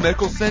with Phil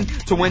Mickelson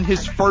to win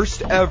his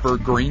first ever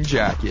green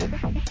jacket.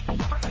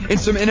 In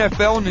some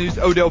NFL news,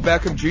 Odell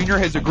Beckham Jr.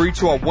 has agreed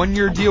to a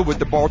 1-year deal with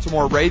the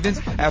Baltimore Ravens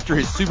after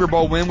his Super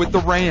Bowl win with the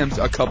Rams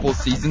a couple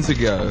seasons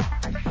ago.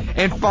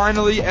 And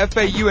finally,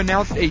 FAU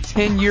announced a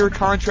 10-year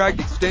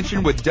contract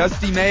extension with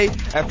Dusty May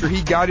after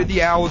he guided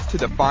the Owls to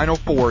the Final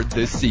Four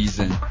this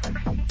season.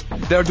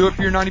 That'll do it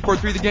for your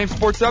 94.3 The Game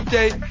Sports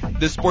Update.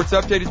 This sports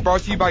update is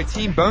brought to you by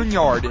Team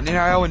Boneyard, an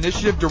NIL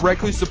initiative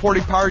directly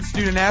supporting Pirate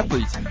student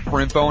athletes.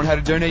 For info on how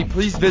to donate,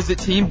 please visit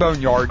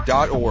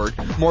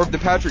teamboneyard.org. More of the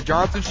Patrick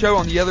Johnson Show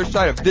on the other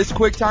side of this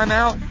quick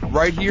timeout,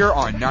 right here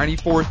on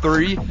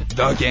 94.3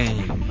 The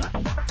Game.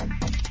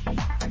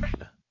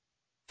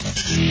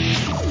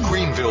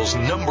 Greenville's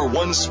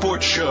 #1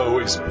 sports show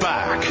is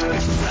back.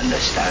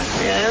 Understand?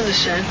 Yeah, I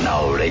understand.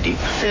 Now ready.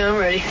 Yeah, I'm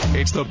ready.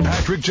 It's the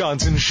Patrick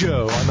Johnson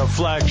Show on the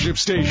flagship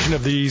station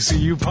of the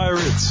ECU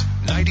Pirates.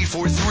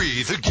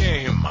 94.3 The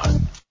Game.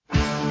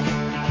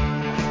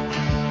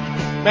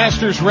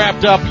 Masters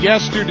wrapped up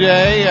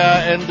yesterday,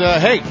 and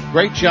hey,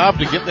 great job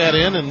to get that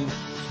in and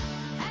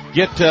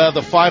get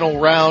the final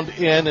round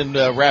in and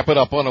wrap it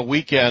up on a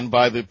weekend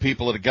by the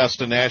people at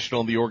Augusta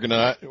National and the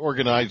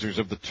organizers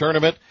of the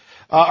tournament.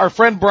 Our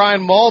friend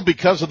Brian Mull,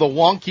 because of the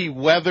wonky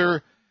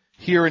weather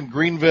here in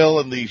Greenville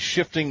and the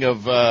shifting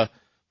of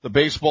the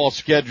baseball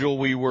schedule,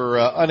 we were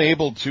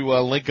unable to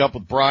link up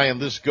with Brian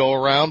this go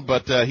around,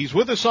 but he's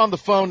with us on the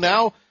phone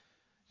now.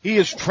 He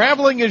is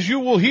traveling, as you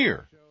will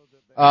hear,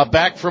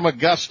 back from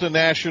Augusta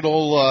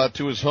National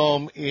to his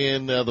home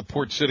in the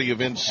port city of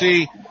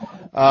NC.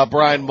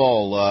 Brian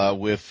Mull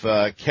with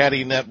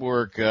Caddy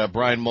Network.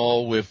 Brian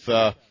Mull with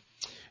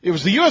it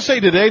was the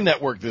USA Today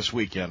Network this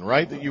weekend,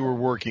 right? That you were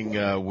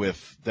working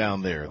with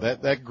down there.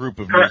 That group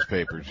of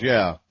newspapers.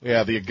 Yeah,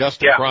 the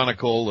Augusta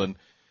Chronicle and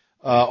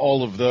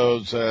all of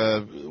those,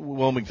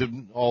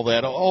 Wilmington,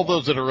 all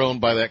those that are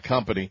owned by that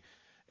company.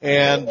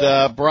 And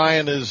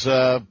Brian is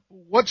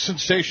what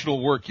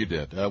sensational work you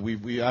did.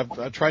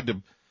 I tried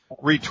to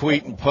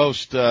retweet and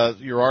post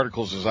your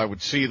articles as I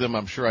would see them.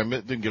 I'm sure I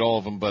didn't get all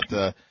of them,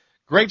 but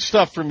great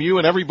stuff from you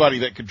and everybody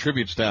that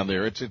contributes down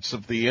there. It's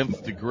of the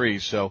nth degree.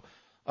 So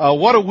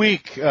what a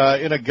week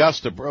in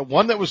Augusta.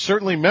 One that was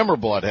certainly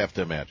memorable, I'd have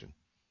to imagine.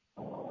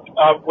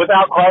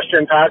 Without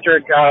question,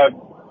 Patrick. There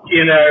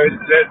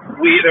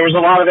was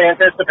a lot of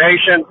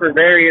anticipation for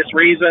various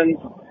reasons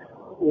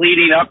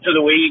leading up to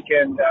the week,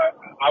 and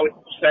I would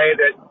say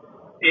that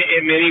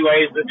in many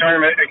ways the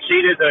tournament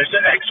exceeded those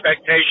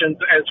expectations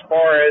as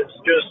far as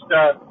just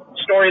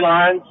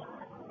storylines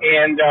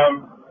and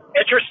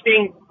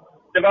interesting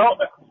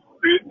development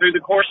through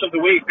the course of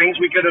the week, things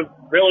we could have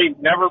really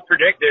never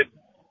predicted,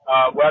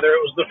 whether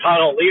it was the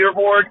final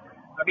leaderboard.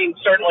 I mean,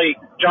 certainly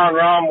Jon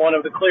Rahm, one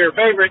of the clear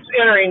favorites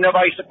entering,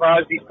 nobody's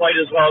surprised he's played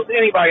as well as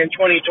anybody in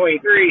 2023.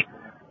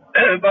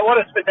 But what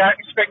a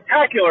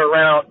spectacular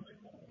round.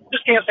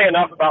 Just can't say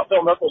enough about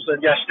Phil Mickelson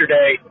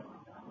yesterday,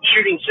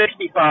 shooting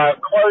 65,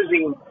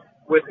 closing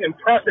with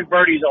impressive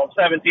birdies on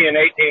 17 and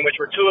 18, which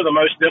were two of the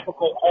most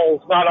difficult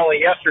holes, not only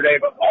yesterday,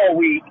 but all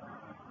week.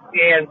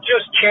 And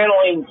just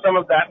channeling some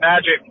of that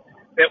magic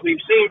that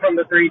we've seen from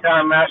the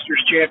three-time Masters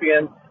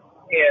champion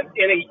and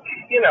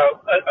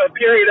a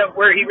period of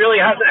where he really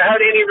hasn't had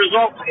any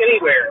results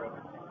anywhere.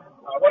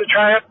 What a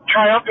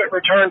triumphant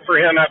return for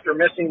him after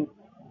missing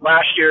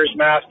last year's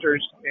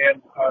Masters,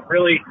 and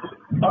really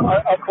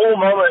a cool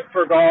moment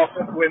for golf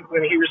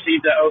when he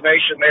received the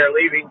ovation there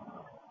leaving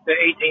the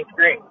 18th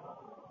green.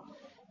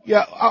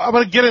 Yeah, I'm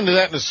going to get into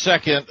that in a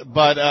second,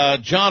 but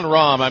Jon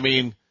Rahm, I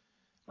mean,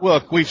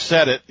 look, we've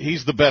said it.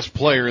 He's the best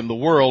player in the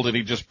world, and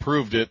he just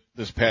proved it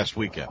this past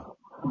weekend.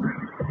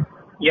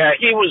 Yeah,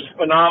 he was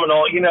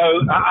phenomenal.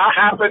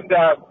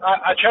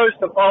 I chose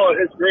to follow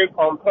his group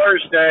on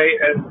Thursday,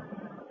 and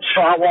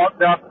so I walked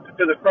up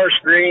to the first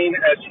green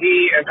as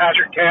he and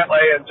Patrick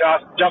Cantlay and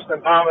Justin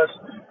Thomas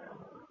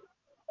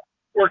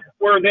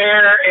were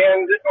there,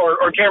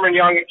 or Cameron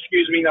Young,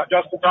 excuse me, not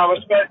Justin Thomas,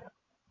 but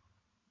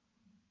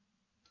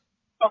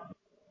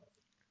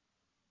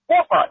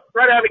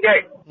right out of the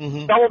gate,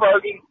 double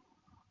bogey,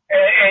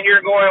 and you're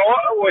going,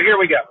 well, here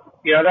we go.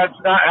 That's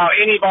not how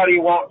anybody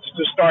wants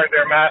to start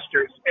their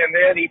Masters. And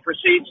then he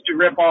proceeds to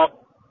rip off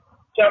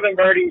 7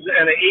 birdies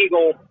and an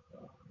eagle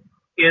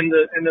in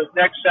the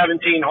next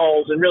 17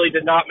 holes, and really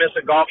did not miss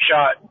a golf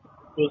shot.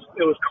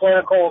 It was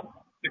clinical.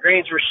 The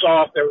greens were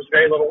soft. There was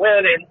very little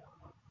wind, and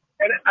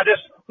I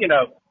just,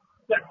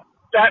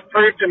 that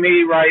proved to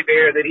me right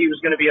there that he was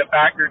going to be a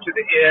factor to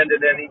the end.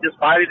 And then he just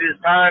bided his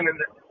time. And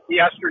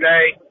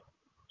yesterday,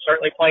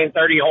 certainly playing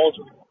 30 holes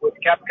with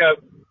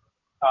Koepka.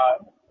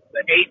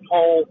 The 8th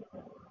hole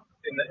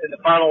in the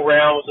final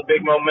round was a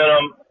big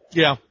momentum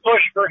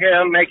push for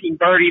him,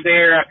 making birdie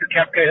there after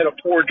Koepka hit a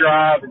poor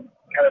drive and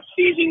kind of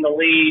seizing the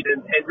lead.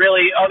 And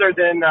really, other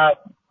than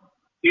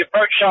the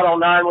approach shot on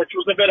 9, which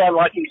was a bit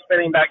unlucky,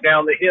 spinning back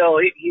down the hill,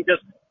 he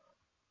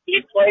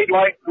played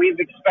like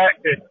we've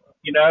expected,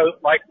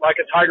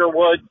 like a Tiger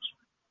Woods,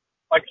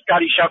 like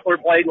Scotty Scheffler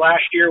played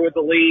last year with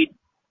the lead.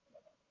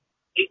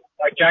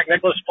 Like Jack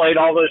Nicklaus played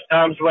all those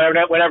times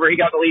whenever he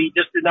got the lead, he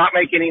just did not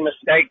make any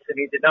mistakes, and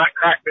he did not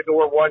crack the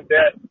door one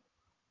bit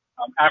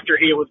after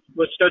he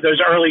withstood those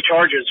early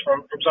charges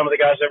from some of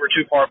the guys that were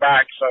too far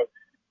back. So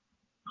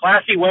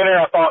classy winner.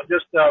 I thought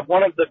just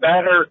one of the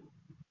better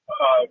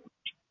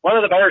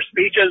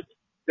speeches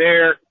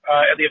there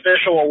at the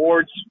official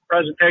awards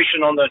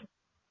presentation on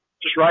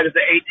just right at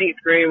the 18th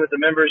green with the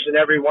members and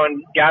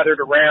everyone gathered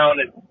around,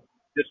 and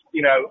just,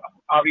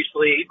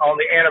 obviously on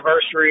the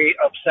anniversary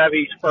of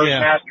Seve's first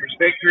Masters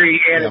victory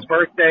and his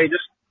birthday,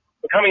 just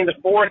becoming the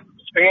 4th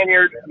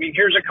Spaniard. I mean,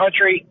 here's a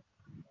country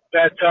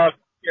that,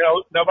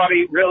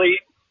 nobody really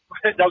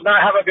does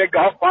not have a big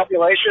golf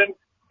population,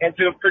 and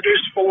to have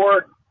produced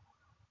 4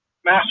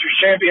 Masters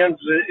champions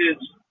is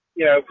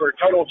for a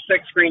total of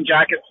 6 green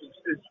jackets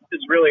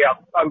is really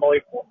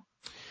unbelievable.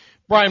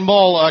 Brian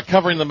Mull,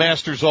 covering the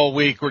Masters all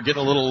week. We're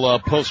getting a little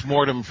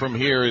post-mortem from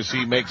here as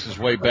he makes his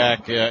way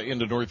back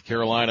into North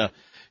Carolina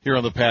here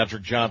on the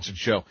Patrick Johnson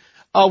Show.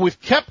 With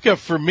Koepka,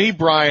 for me,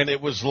 Brian, it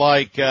was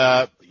like,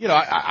 I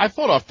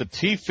thought off the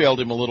tee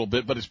failed him a little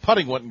bit, but his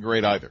putting wasn't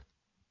great either.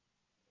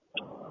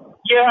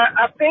 Yeah,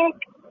 I think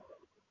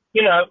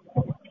you know,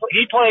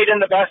 he played in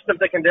the best of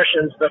the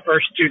conditions the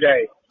first 2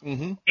 days.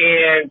 Mm-hmm.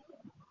 And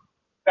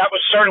that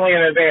was certainly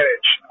an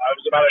advantage. It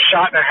was about a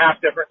shot and a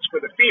half difference for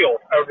the field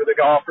over the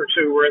golfers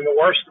who were in the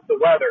worst of the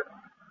weather.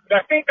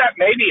 But I think that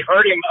maybe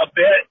hurt him a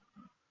bit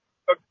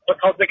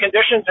because the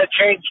conditions had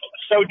changed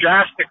so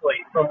drastically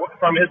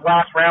from his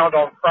last round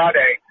on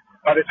Friday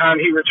by the time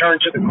he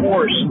returned to the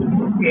course.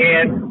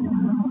 And,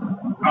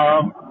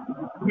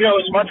 you know,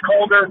 it was much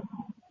colder.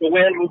 The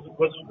wind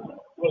was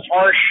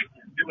harsh.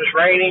 It was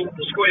raining.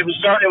 It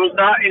was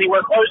not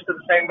anywhere close to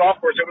the same golf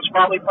course. It was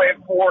probably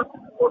playing 400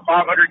 or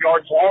 500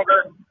 yards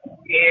longer,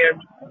 and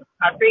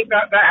I think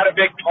that had a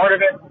big part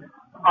of it.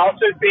 I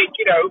also think,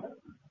 you know,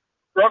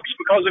 Brooks,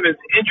 because of his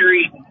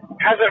injury,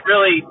 hasn't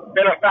really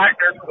been a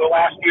factor for the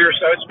last year or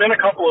so. It's been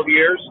a couple of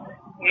years,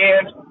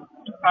 and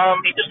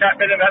he just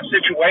hasn't been in that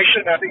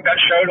situation. I think that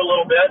showed a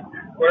little bit.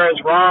 Whereas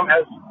Rahm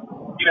has,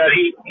 you know,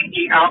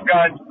 he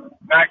outgunned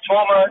Max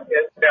Homa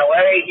in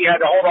L.A. He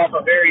had to hold off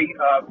a very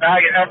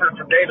valiant effort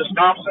from Davis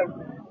Thompson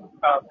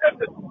at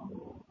the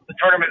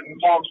tournament in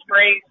Palm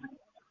Springs.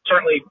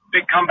 Certainly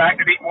big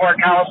comeback to beat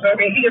Morikawa. So, I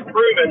mean, he had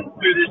proven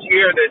through this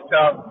year that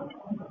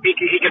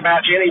he could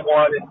match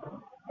anyone. And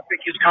I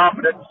think his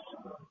confidence,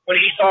 when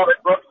he saw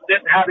that Brooks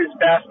didn't have his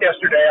best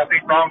yesterday, I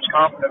think Rahm's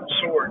confidence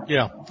soared.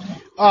 Yeah.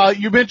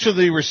 You mentioned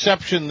the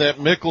reception that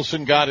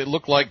Mickelson got. It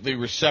looked like the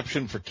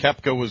reception for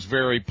Koepka was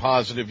very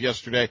positive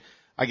yesterday.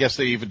 I guess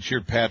they even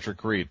cheered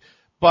Patrick Reed.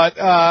 But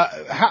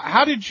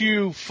how did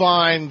you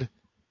find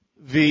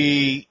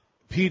the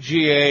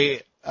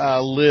PGA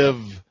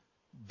Live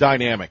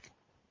dynamic?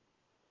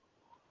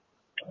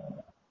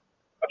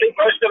 I think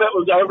most of it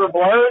was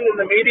overblown in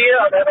the media.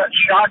 I know that's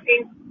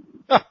shocking.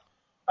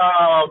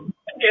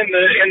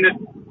 In the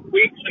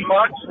weeks and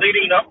months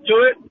leading up to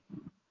it,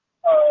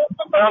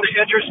 I found it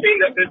interesting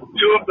that the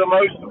two of the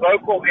most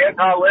vocal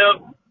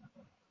anti-Live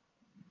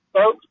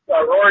folks,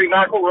 Rory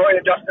McIlroy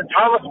and Justin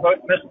Thomas,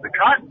 both missed the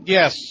cut.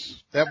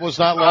 Yes, that was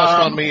not lost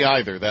on me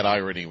either. That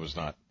irony was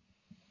not.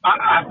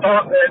 I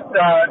thought that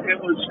it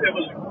was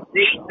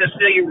neat to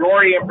see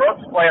Rory and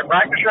Brooks play a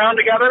practice round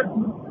together,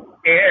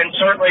 and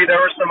certainly there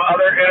was some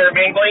other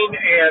intermingling.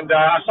 And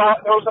I saw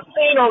there was a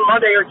scene on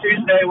Monday or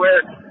Tuesday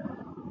where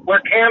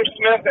Cam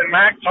Smith and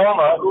Max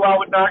Homa, who I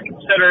would not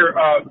consider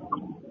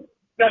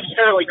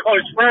necessarily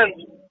close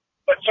friends,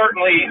 but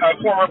certainly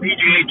former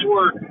PGA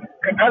Tour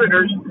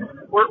competitors,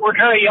 we're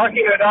kind of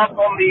yucking it up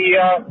on the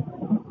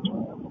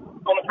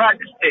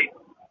practice tee.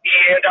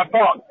 And I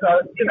thought,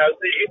 you know,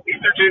 these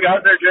are two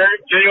guys that are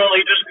genuinely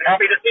just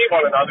happy to see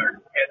one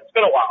another. And it's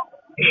been a while.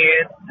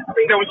 And I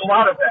think there was a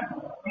lot of that.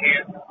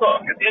 And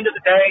look, at the end of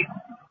the day,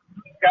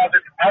 these guys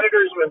are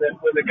competitors. When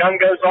the gun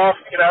goes off,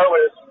 you know,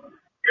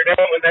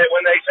 when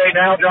they say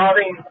now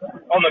driving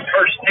on the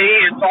first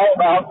tee, it's all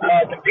about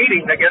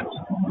competing against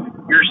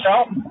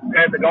yourself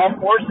and the golf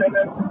course, and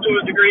then to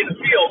a degree the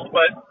field.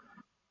 But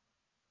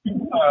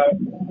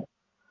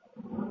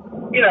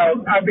you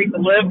know, I think the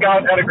Live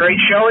guys had a great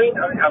showing.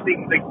 I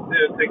think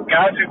the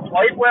guys who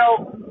played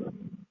well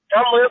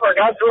from Live are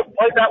guys who have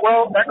played that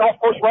golf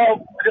course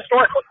well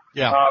historically.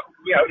 Yeah.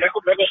 You know,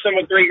 Mickelson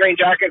with 3 green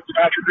jackets,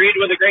 Patrick Reed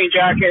with a green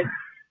jacket,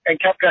 and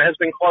Koepka has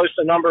been close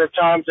a number of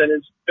times and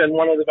has been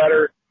one of the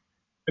better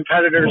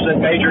competitors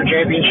in major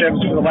championships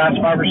for the last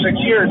 5 or 6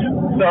 years.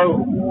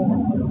 So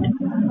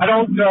I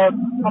don't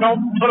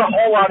put a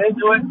whole lot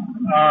into it.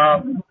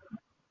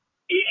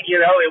 You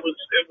know, it was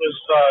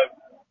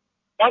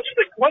once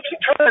the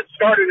tournament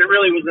started, it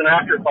really was an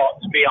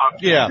afterthought, to be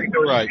honest. Yeah,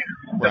 right.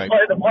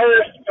 The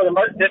players, for the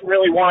most, didn't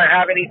really want to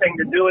have anything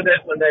to do with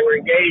it when they were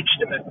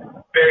engaged in the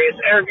various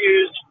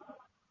interviews.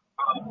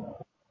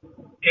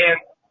 And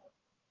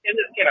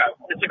you know,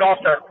 it's a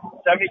golf tournament,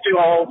 72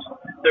 holes.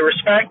 The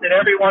respect that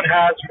everyone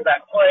has for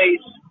that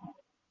place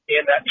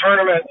and that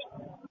tournament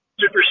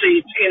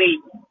supersedes any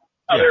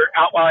other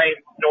outlying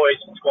noise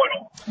that's going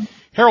on.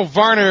 Harold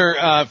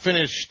Varner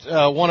finished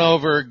one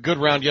over, good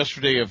round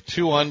yesterday of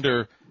 2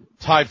 under,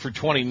 tied for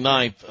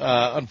 29th.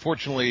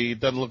 Unfortunately, it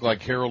doesn't look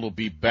like Harold will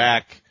be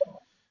back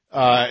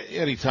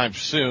anytime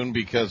soon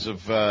because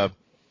of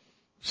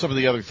some of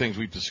the other things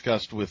we've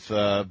discussed with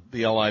the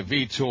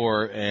LIV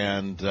Tour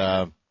and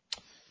the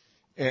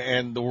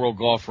World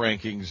Golf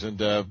Rankings, and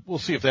we'll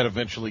see if that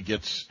eventually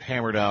gets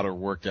hammered out or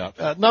worked out.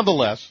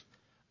 Nonetheless,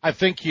 I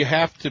think you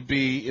have to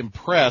be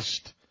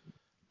impressed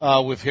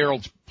with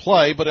Harold's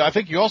play, but I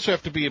think you also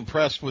have to be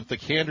impressed with the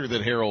candor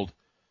that Harold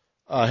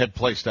had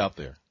placed out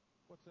there.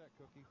 What's that,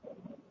 Cookie?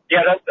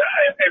 Yeah,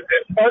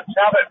 if folks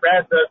haven't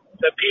read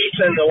the piece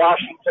in the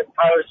Washington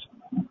Post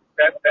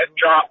that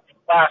dropped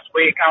last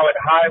week, I would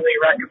highly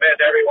recommend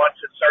everyone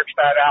to search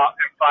that out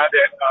and find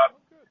it.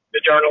 The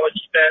journalist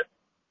spent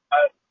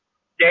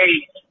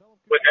days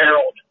with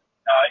Harold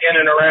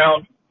in and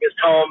around his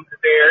home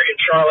there in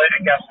Charlotte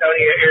and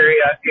Gastonia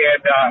area,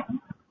 and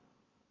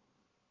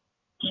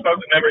spoke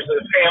with members of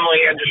the family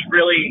and just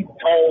really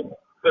told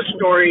the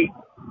story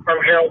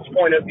from Harold's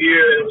point of view.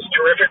 It was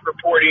terrific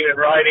reporting and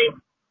writing.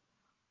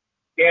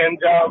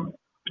 And,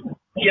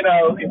 you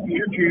know, if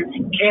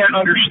you can't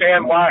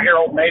understand why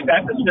Harold made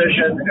that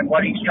decision and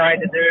what he's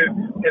trying to do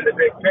in the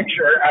big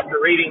picture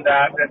after reading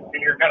that, then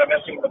you're kind of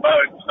missing the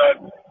boat. So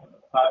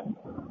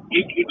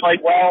he played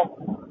well.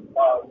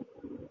 I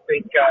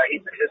think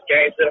his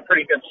game's in a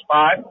pretty good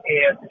spot,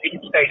 and if he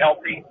can stay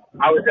healthy,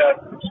 I would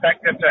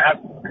expect him to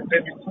have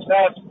continued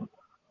success.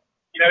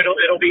 You know,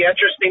 it'll be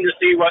interesting to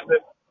see what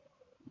the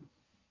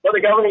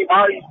governing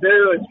bodies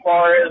do as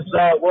far as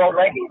world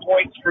ranking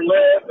points for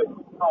LIV.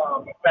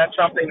 If that's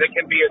something that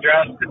can be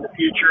addressed in the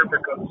future,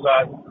 because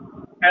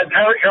as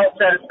Harold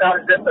said, it's not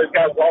as if those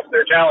guys lost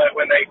their talent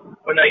when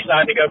they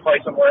decided to go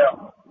play somewhere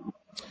else.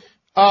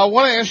 I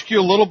want to ask you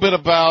a little bit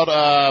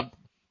about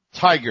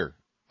Tiger.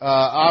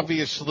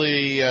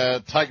 Obviously,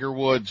 Tiger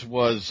Woods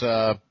was,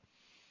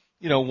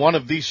 one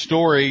of these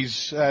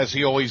stories, as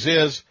he always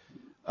is,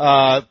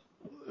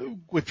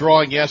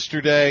 withdrawing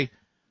yesterday.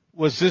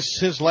 Was this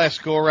his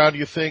last go-around,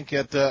 you think,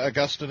 at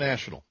Augusta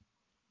National?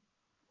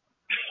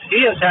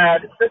 He has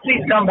had, since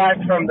he's come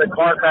back from the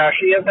car crash,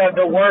 he has had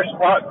the worst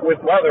luck with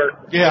weather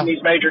in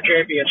these major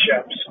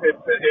championships.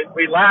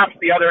 We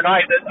laughed the other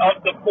night that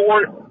of the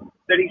four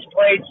that he's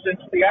played since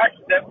the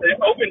accident, the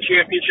Open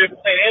Championship at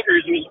St.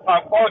 Andrews was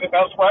by far the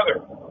best weather.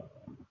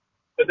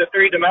 But the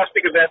three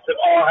domestic events have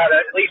all had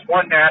at least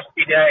one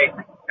nasty day,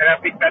 and I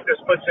think that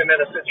just puts him in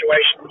a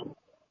situation.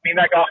 I mean,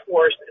 that golf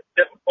course is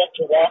difficult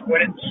to walk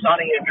when it's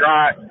sunny and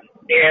dry,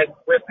 and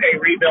with a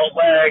rebuilt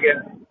leg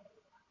and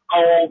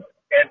cold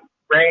and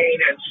rain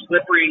and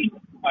slippery,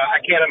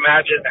 I can't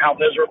imagine how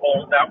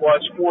miserable that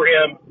was for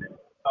him.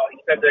 He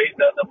said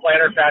the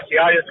plantar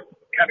fasciitis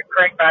kind of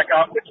cranked back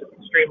up, which is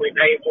extremely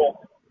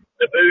painful.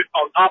 The boot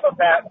on top of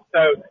that.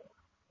 So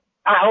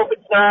I hope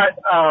it's not,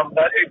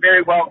 but it very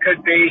well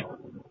could be.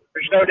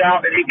 There's no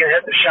doubt that he can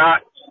hit the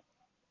shots.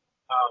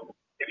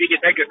 If he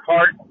can take a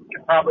cart, he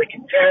can probably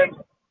contend.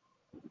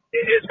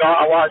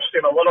 I watched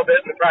him a little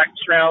bit in the practice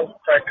rounds,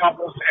 track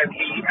couples, and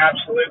he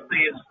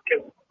absolutely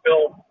can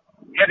still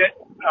hit it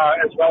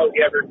as well as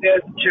he ever did.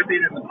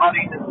 Chipping and the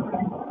putting is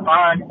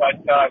fine, but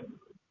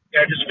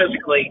just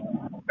physically,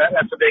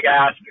 that's a big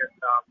ask.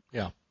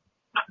 And,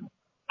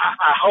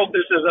 I hope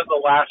this isn't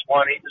the last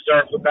one. He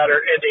deserves a better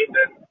ending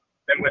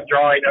than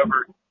withdrawing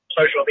over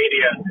social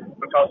media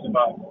because of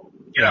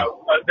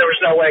there was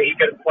no way he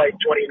could have played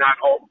 29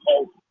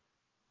 holes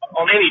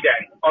on any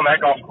day on that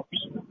golf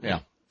course. Yeah.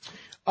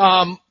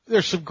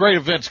 There's some great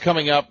events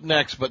coming up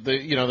next, but the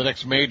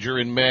next major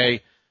in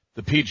May,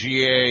 the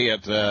PGA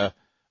at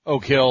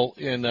Oak Hill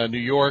in New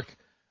York.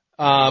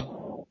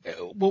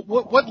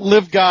 What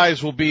LIV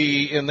guys will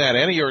be in that?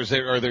 Any, or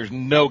there's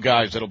no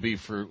guys that'll be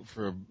for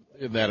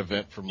in that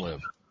event from LIV?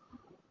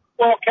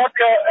 Well,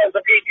 Koepka as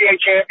the PGA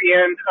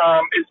champion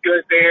is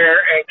good there,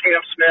 and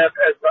Cam Smith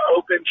as the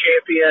Open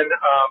champion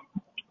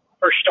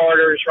for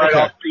starters right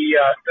off the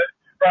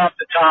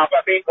top.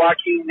 I think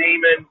Joaquin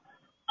Neiman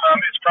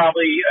is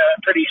probably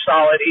pretty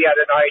solid. He had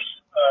a nice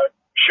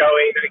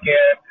showing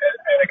again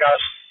at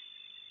Augusta.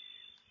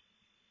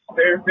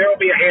 There will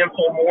be a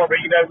handful more, but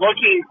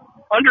looking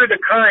under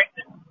the current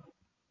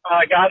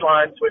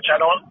guidelines, which I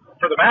don't,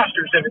 for the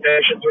Masters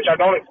invitations, which I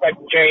don't expect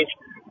to change.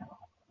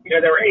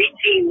 There were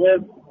 18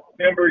 LIV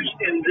members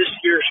in this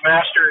year's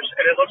Masters,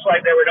 and it looks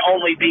like there would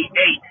only be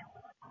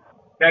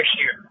 8 next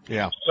year.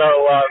 Yeah. So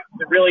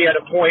we're really at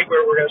a point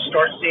where we're going to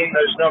start seeing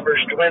those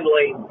numbers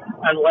dwindling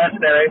unless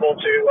they're able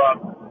to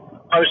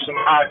post some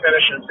high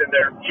finishes in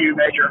their few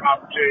major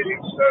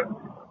opportunities. So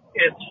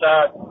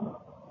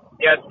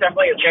it's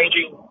definitely a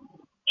changing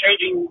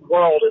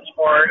world as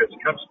far as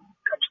it comes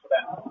to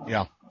that.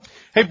 Yeah.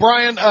 Hey,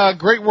 Brian,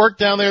 great work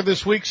down there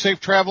this week. Safe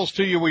travels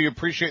to you. We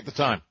appreciate the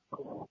time.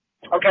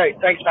 Okay.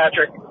 Thanks,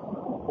 Patrick.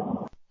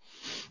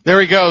 There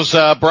he goes,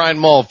 Brian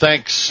Mull.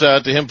 Thanks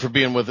to him for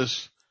being with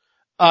us.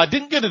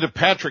 Didn't get into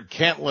Patrick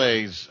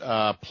Cantlay's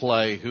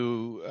play,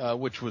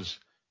 which was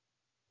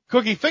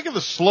Cookie. Think of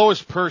the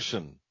slowest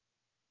person.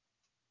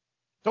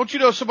 Don't you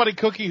know somebody,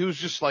 Cookie, who's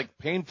just like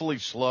painfully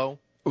slow,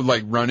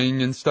 like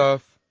running and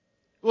stuff?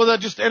 Well,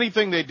 just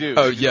anything they do.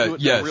 Oh, they do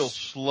it real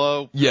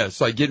slow.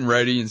 Yes, like getting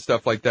ready and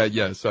stuff like that.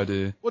 Yes, I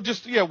do. Well,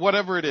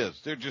 whatever it is,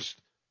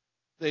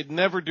 they'd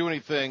never do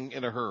anything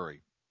in a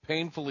hurry.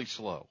 Painfully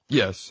slow.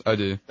 Yes, I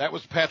do. That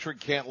was Patrick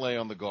Cantlay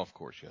on the golf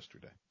course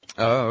yesterday.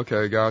 Oh,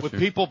 okay, gotcha. With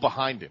people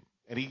behind him.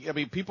 And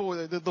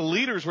the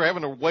leaders were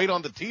having to wait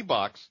on the tee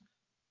box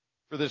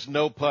for this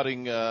no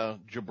putting,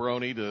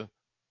 jabroni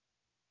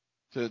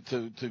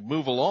to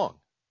move along.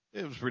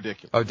 It was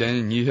ridiculous. Oh,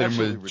 dang, you hit him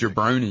with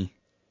jabroni.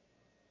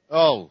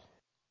 Oh,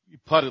 he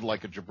putted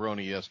like a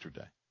jabroni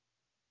yesterday.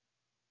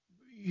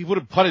 He would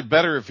have putted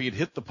better if he had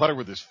hit the putter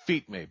with his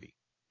feet maybe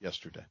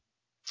yesterday.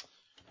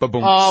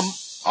 Ba-boom.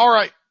 All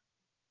right.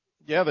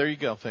 Yeah, there you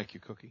go. Thank you,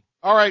 Cookie.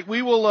 All right,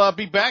 we will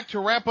be back to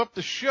wrap up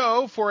the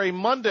show for a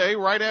Monday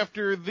right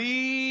after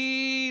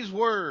these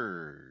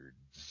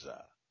words.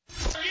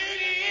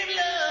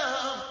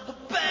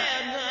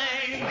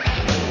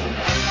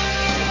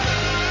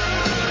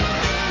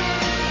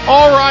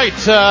 All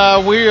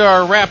right, we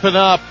are wrapping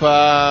up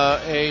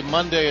a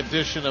Monday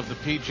edition of the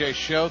PJ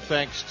Show.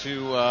 Thanks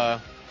to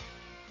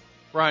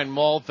Brian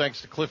Mull.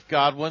 Thanks to Cliff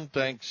Godwin.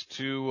 Thanks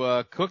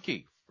to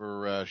Cookie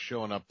for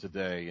showing up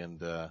today and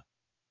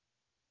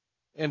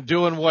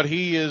doing what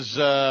he is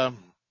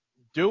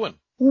doing.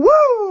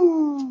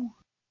 Woo!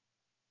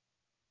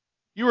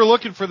 You were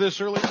looking for this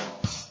earlier?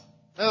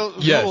 Yes.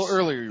 A little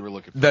earlier you were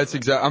looking for That's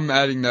exact. I'm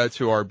adding that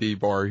to our B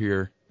bar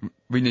here.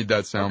 We need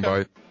that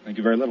soundbite. Thank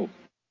you very little.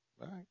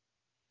 All right.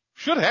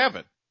 Should have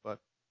it, but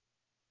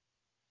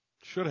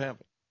should have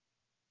it.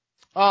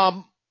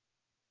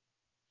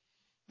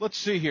 Let's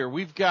see here.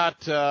 We've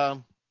got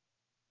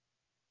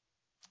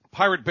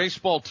Pirate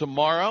baseball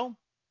tomorrow.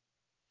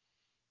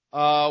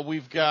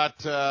 We've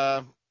got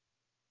I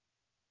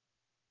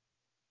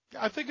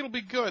think it'll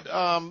be good.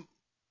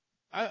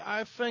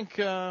 I think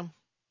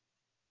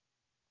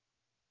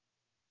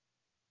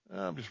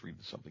I'm just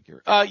reading something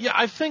here.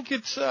 I think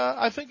it's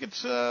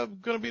going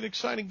to be an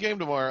exciting game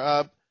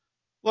tomorrow.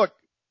 Look,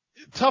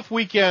 tough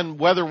weekend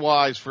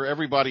weather-wise for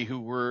everybody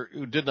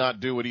who did not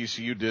do what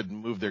ECU did and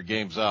move their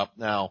games up.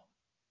 Now,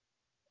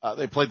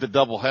 they played the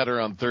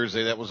doubleheader on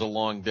Thursday. That was a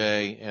long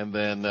day, and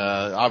then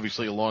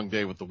obviously a long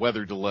day with the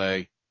weather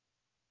delay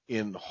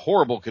in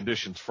horrible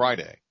conditions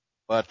Friday.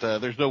 But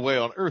there's no way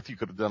on earth you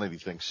could have done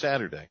anything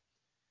Saturday.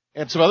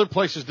 And some other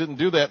places didn't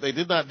do that. They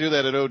did not do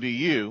that at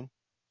ODU.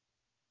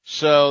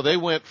 So they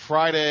went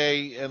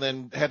Friday and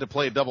then had to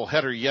play a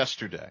doubleheader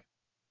yesterday.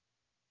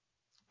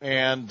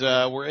 And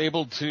were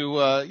able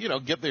to,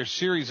 get their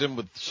series in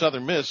with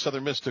Southern Miss.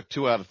 Southern Miss took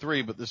 2 out of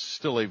 3, but this is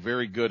still a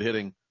very good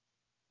hitting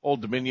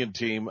Old Dominion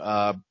team.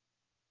 The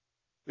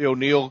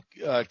O'Neill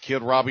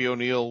kid, Robbie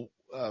O'Neill,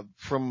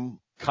 from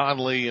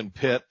Conley and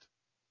Pitt,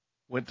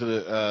 went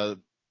to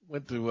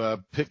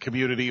Pitt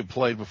Community and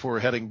played before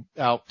heading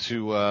out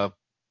to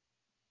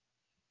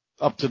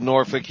up to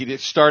Norfolk. He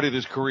started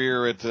his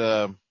career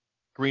at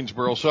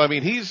Greensboro. So I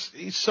mean,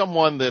 he's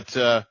someone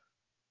that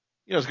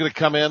is going to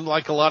come in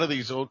like a lot of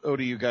these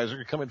ODU guys are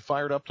going to come in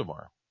fired up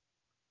tomorrow.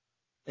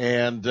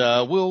 And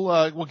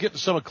we'll get to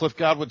some of Cliff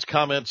Godwin's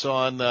comments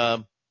on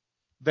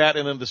that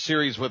and then the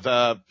series with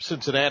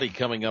Cincinnati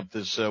coming up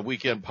this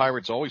weekend.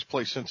 Pirates always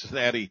play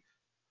Cincinnati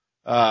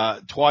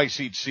twice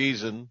each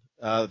season.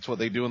 That's what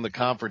they do in the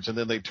conference, and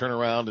then they turn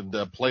around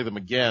and play them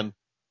again.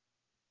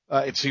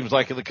 It seems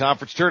like in the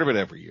conference tournament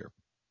every year.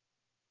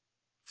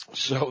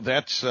 So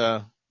that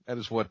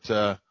is what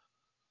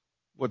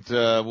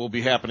will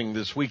be happening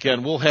this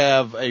weekend. We'll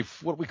have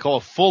what we call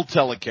a full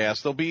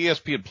telecast. There'll be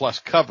ESPN Plus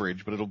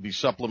coverage, but it'll be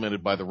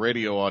supplemented by the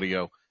radio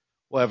audio.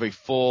 We'll have a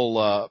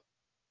full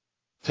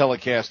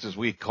telecast, as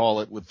we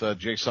call it, with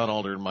Jason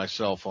Alder and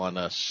myself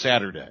on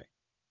Saturday,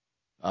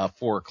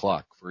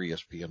 4:00 for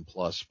ESPN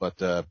Plus. But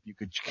you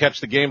could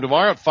catch the game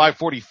tomorrow at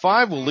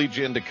 5:45. We'll lead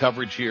you into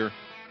coverage here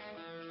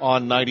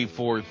on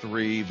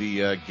 94.3,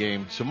 the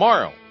game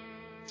tomorrow.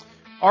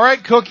 All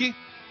right, Cookie.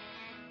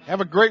 Have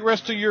a great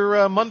rest of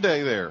your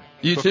Monday there.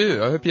 You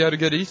too. I hope you had a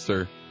good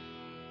Easter.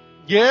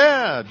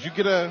 Yeah. Did you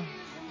get a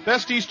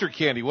best Easter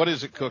candy? What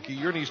is it, Cookie?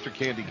 You're an Easter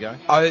candy guy.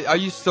 I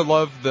used to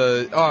love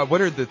the,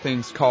 what are the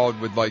things called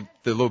with like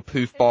the little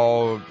poof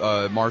ball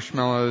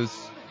marshmallows?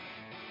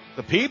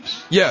 The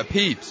Peeps? Yeah,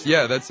 Peeps.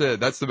 Yeah, that's it.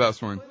 That's the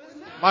best one.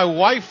 My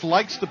wife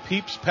likes the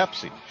Peeps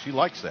Pepsi. She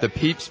likes that. The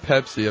Peeps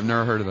Pepsi. I've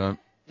never heard of that.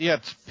 Yeah,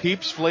 it's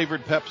Peeps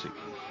flavored Pepsi.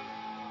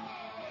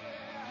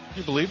 Can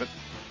you believe it?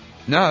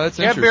 No, that's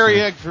interesting. Cadbury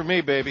egg for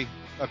me, baby.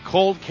 A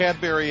cold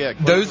Cadbury egg.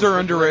 Those are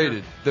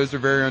underrated. Those are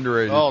very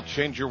underrated. Oh,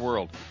 change your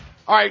world.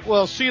 All right,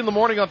 well, see you in the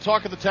morning on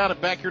Talk of the Town and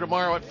back here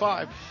tomorrow at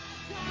 5.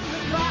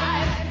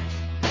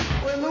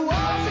 When the walls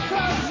are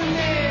closing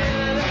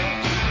in,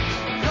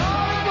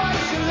 call it what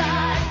you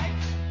like.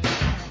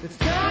 It's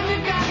time you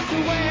got to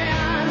win.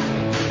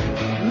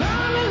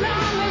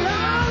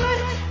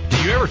 Do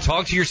you ever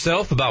talk to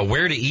yourself about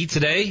where to eat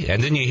today,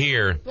 and then you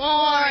hear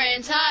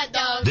Warren's hot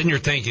dogs? Then you're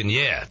thinking,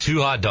 yeah,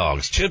 2 hot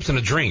dogs, chips, and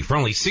a drink for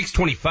only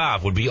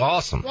 $6.25 would be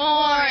awesome.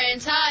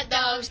 Warren's hot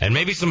dogs. And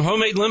maybe some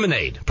homemade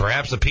lemonade,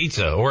 perhaps a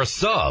pizza or a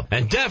sub,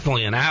 and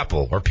definitely an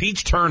apple or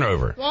peach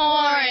turnover.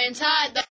 Warren's hot dogs.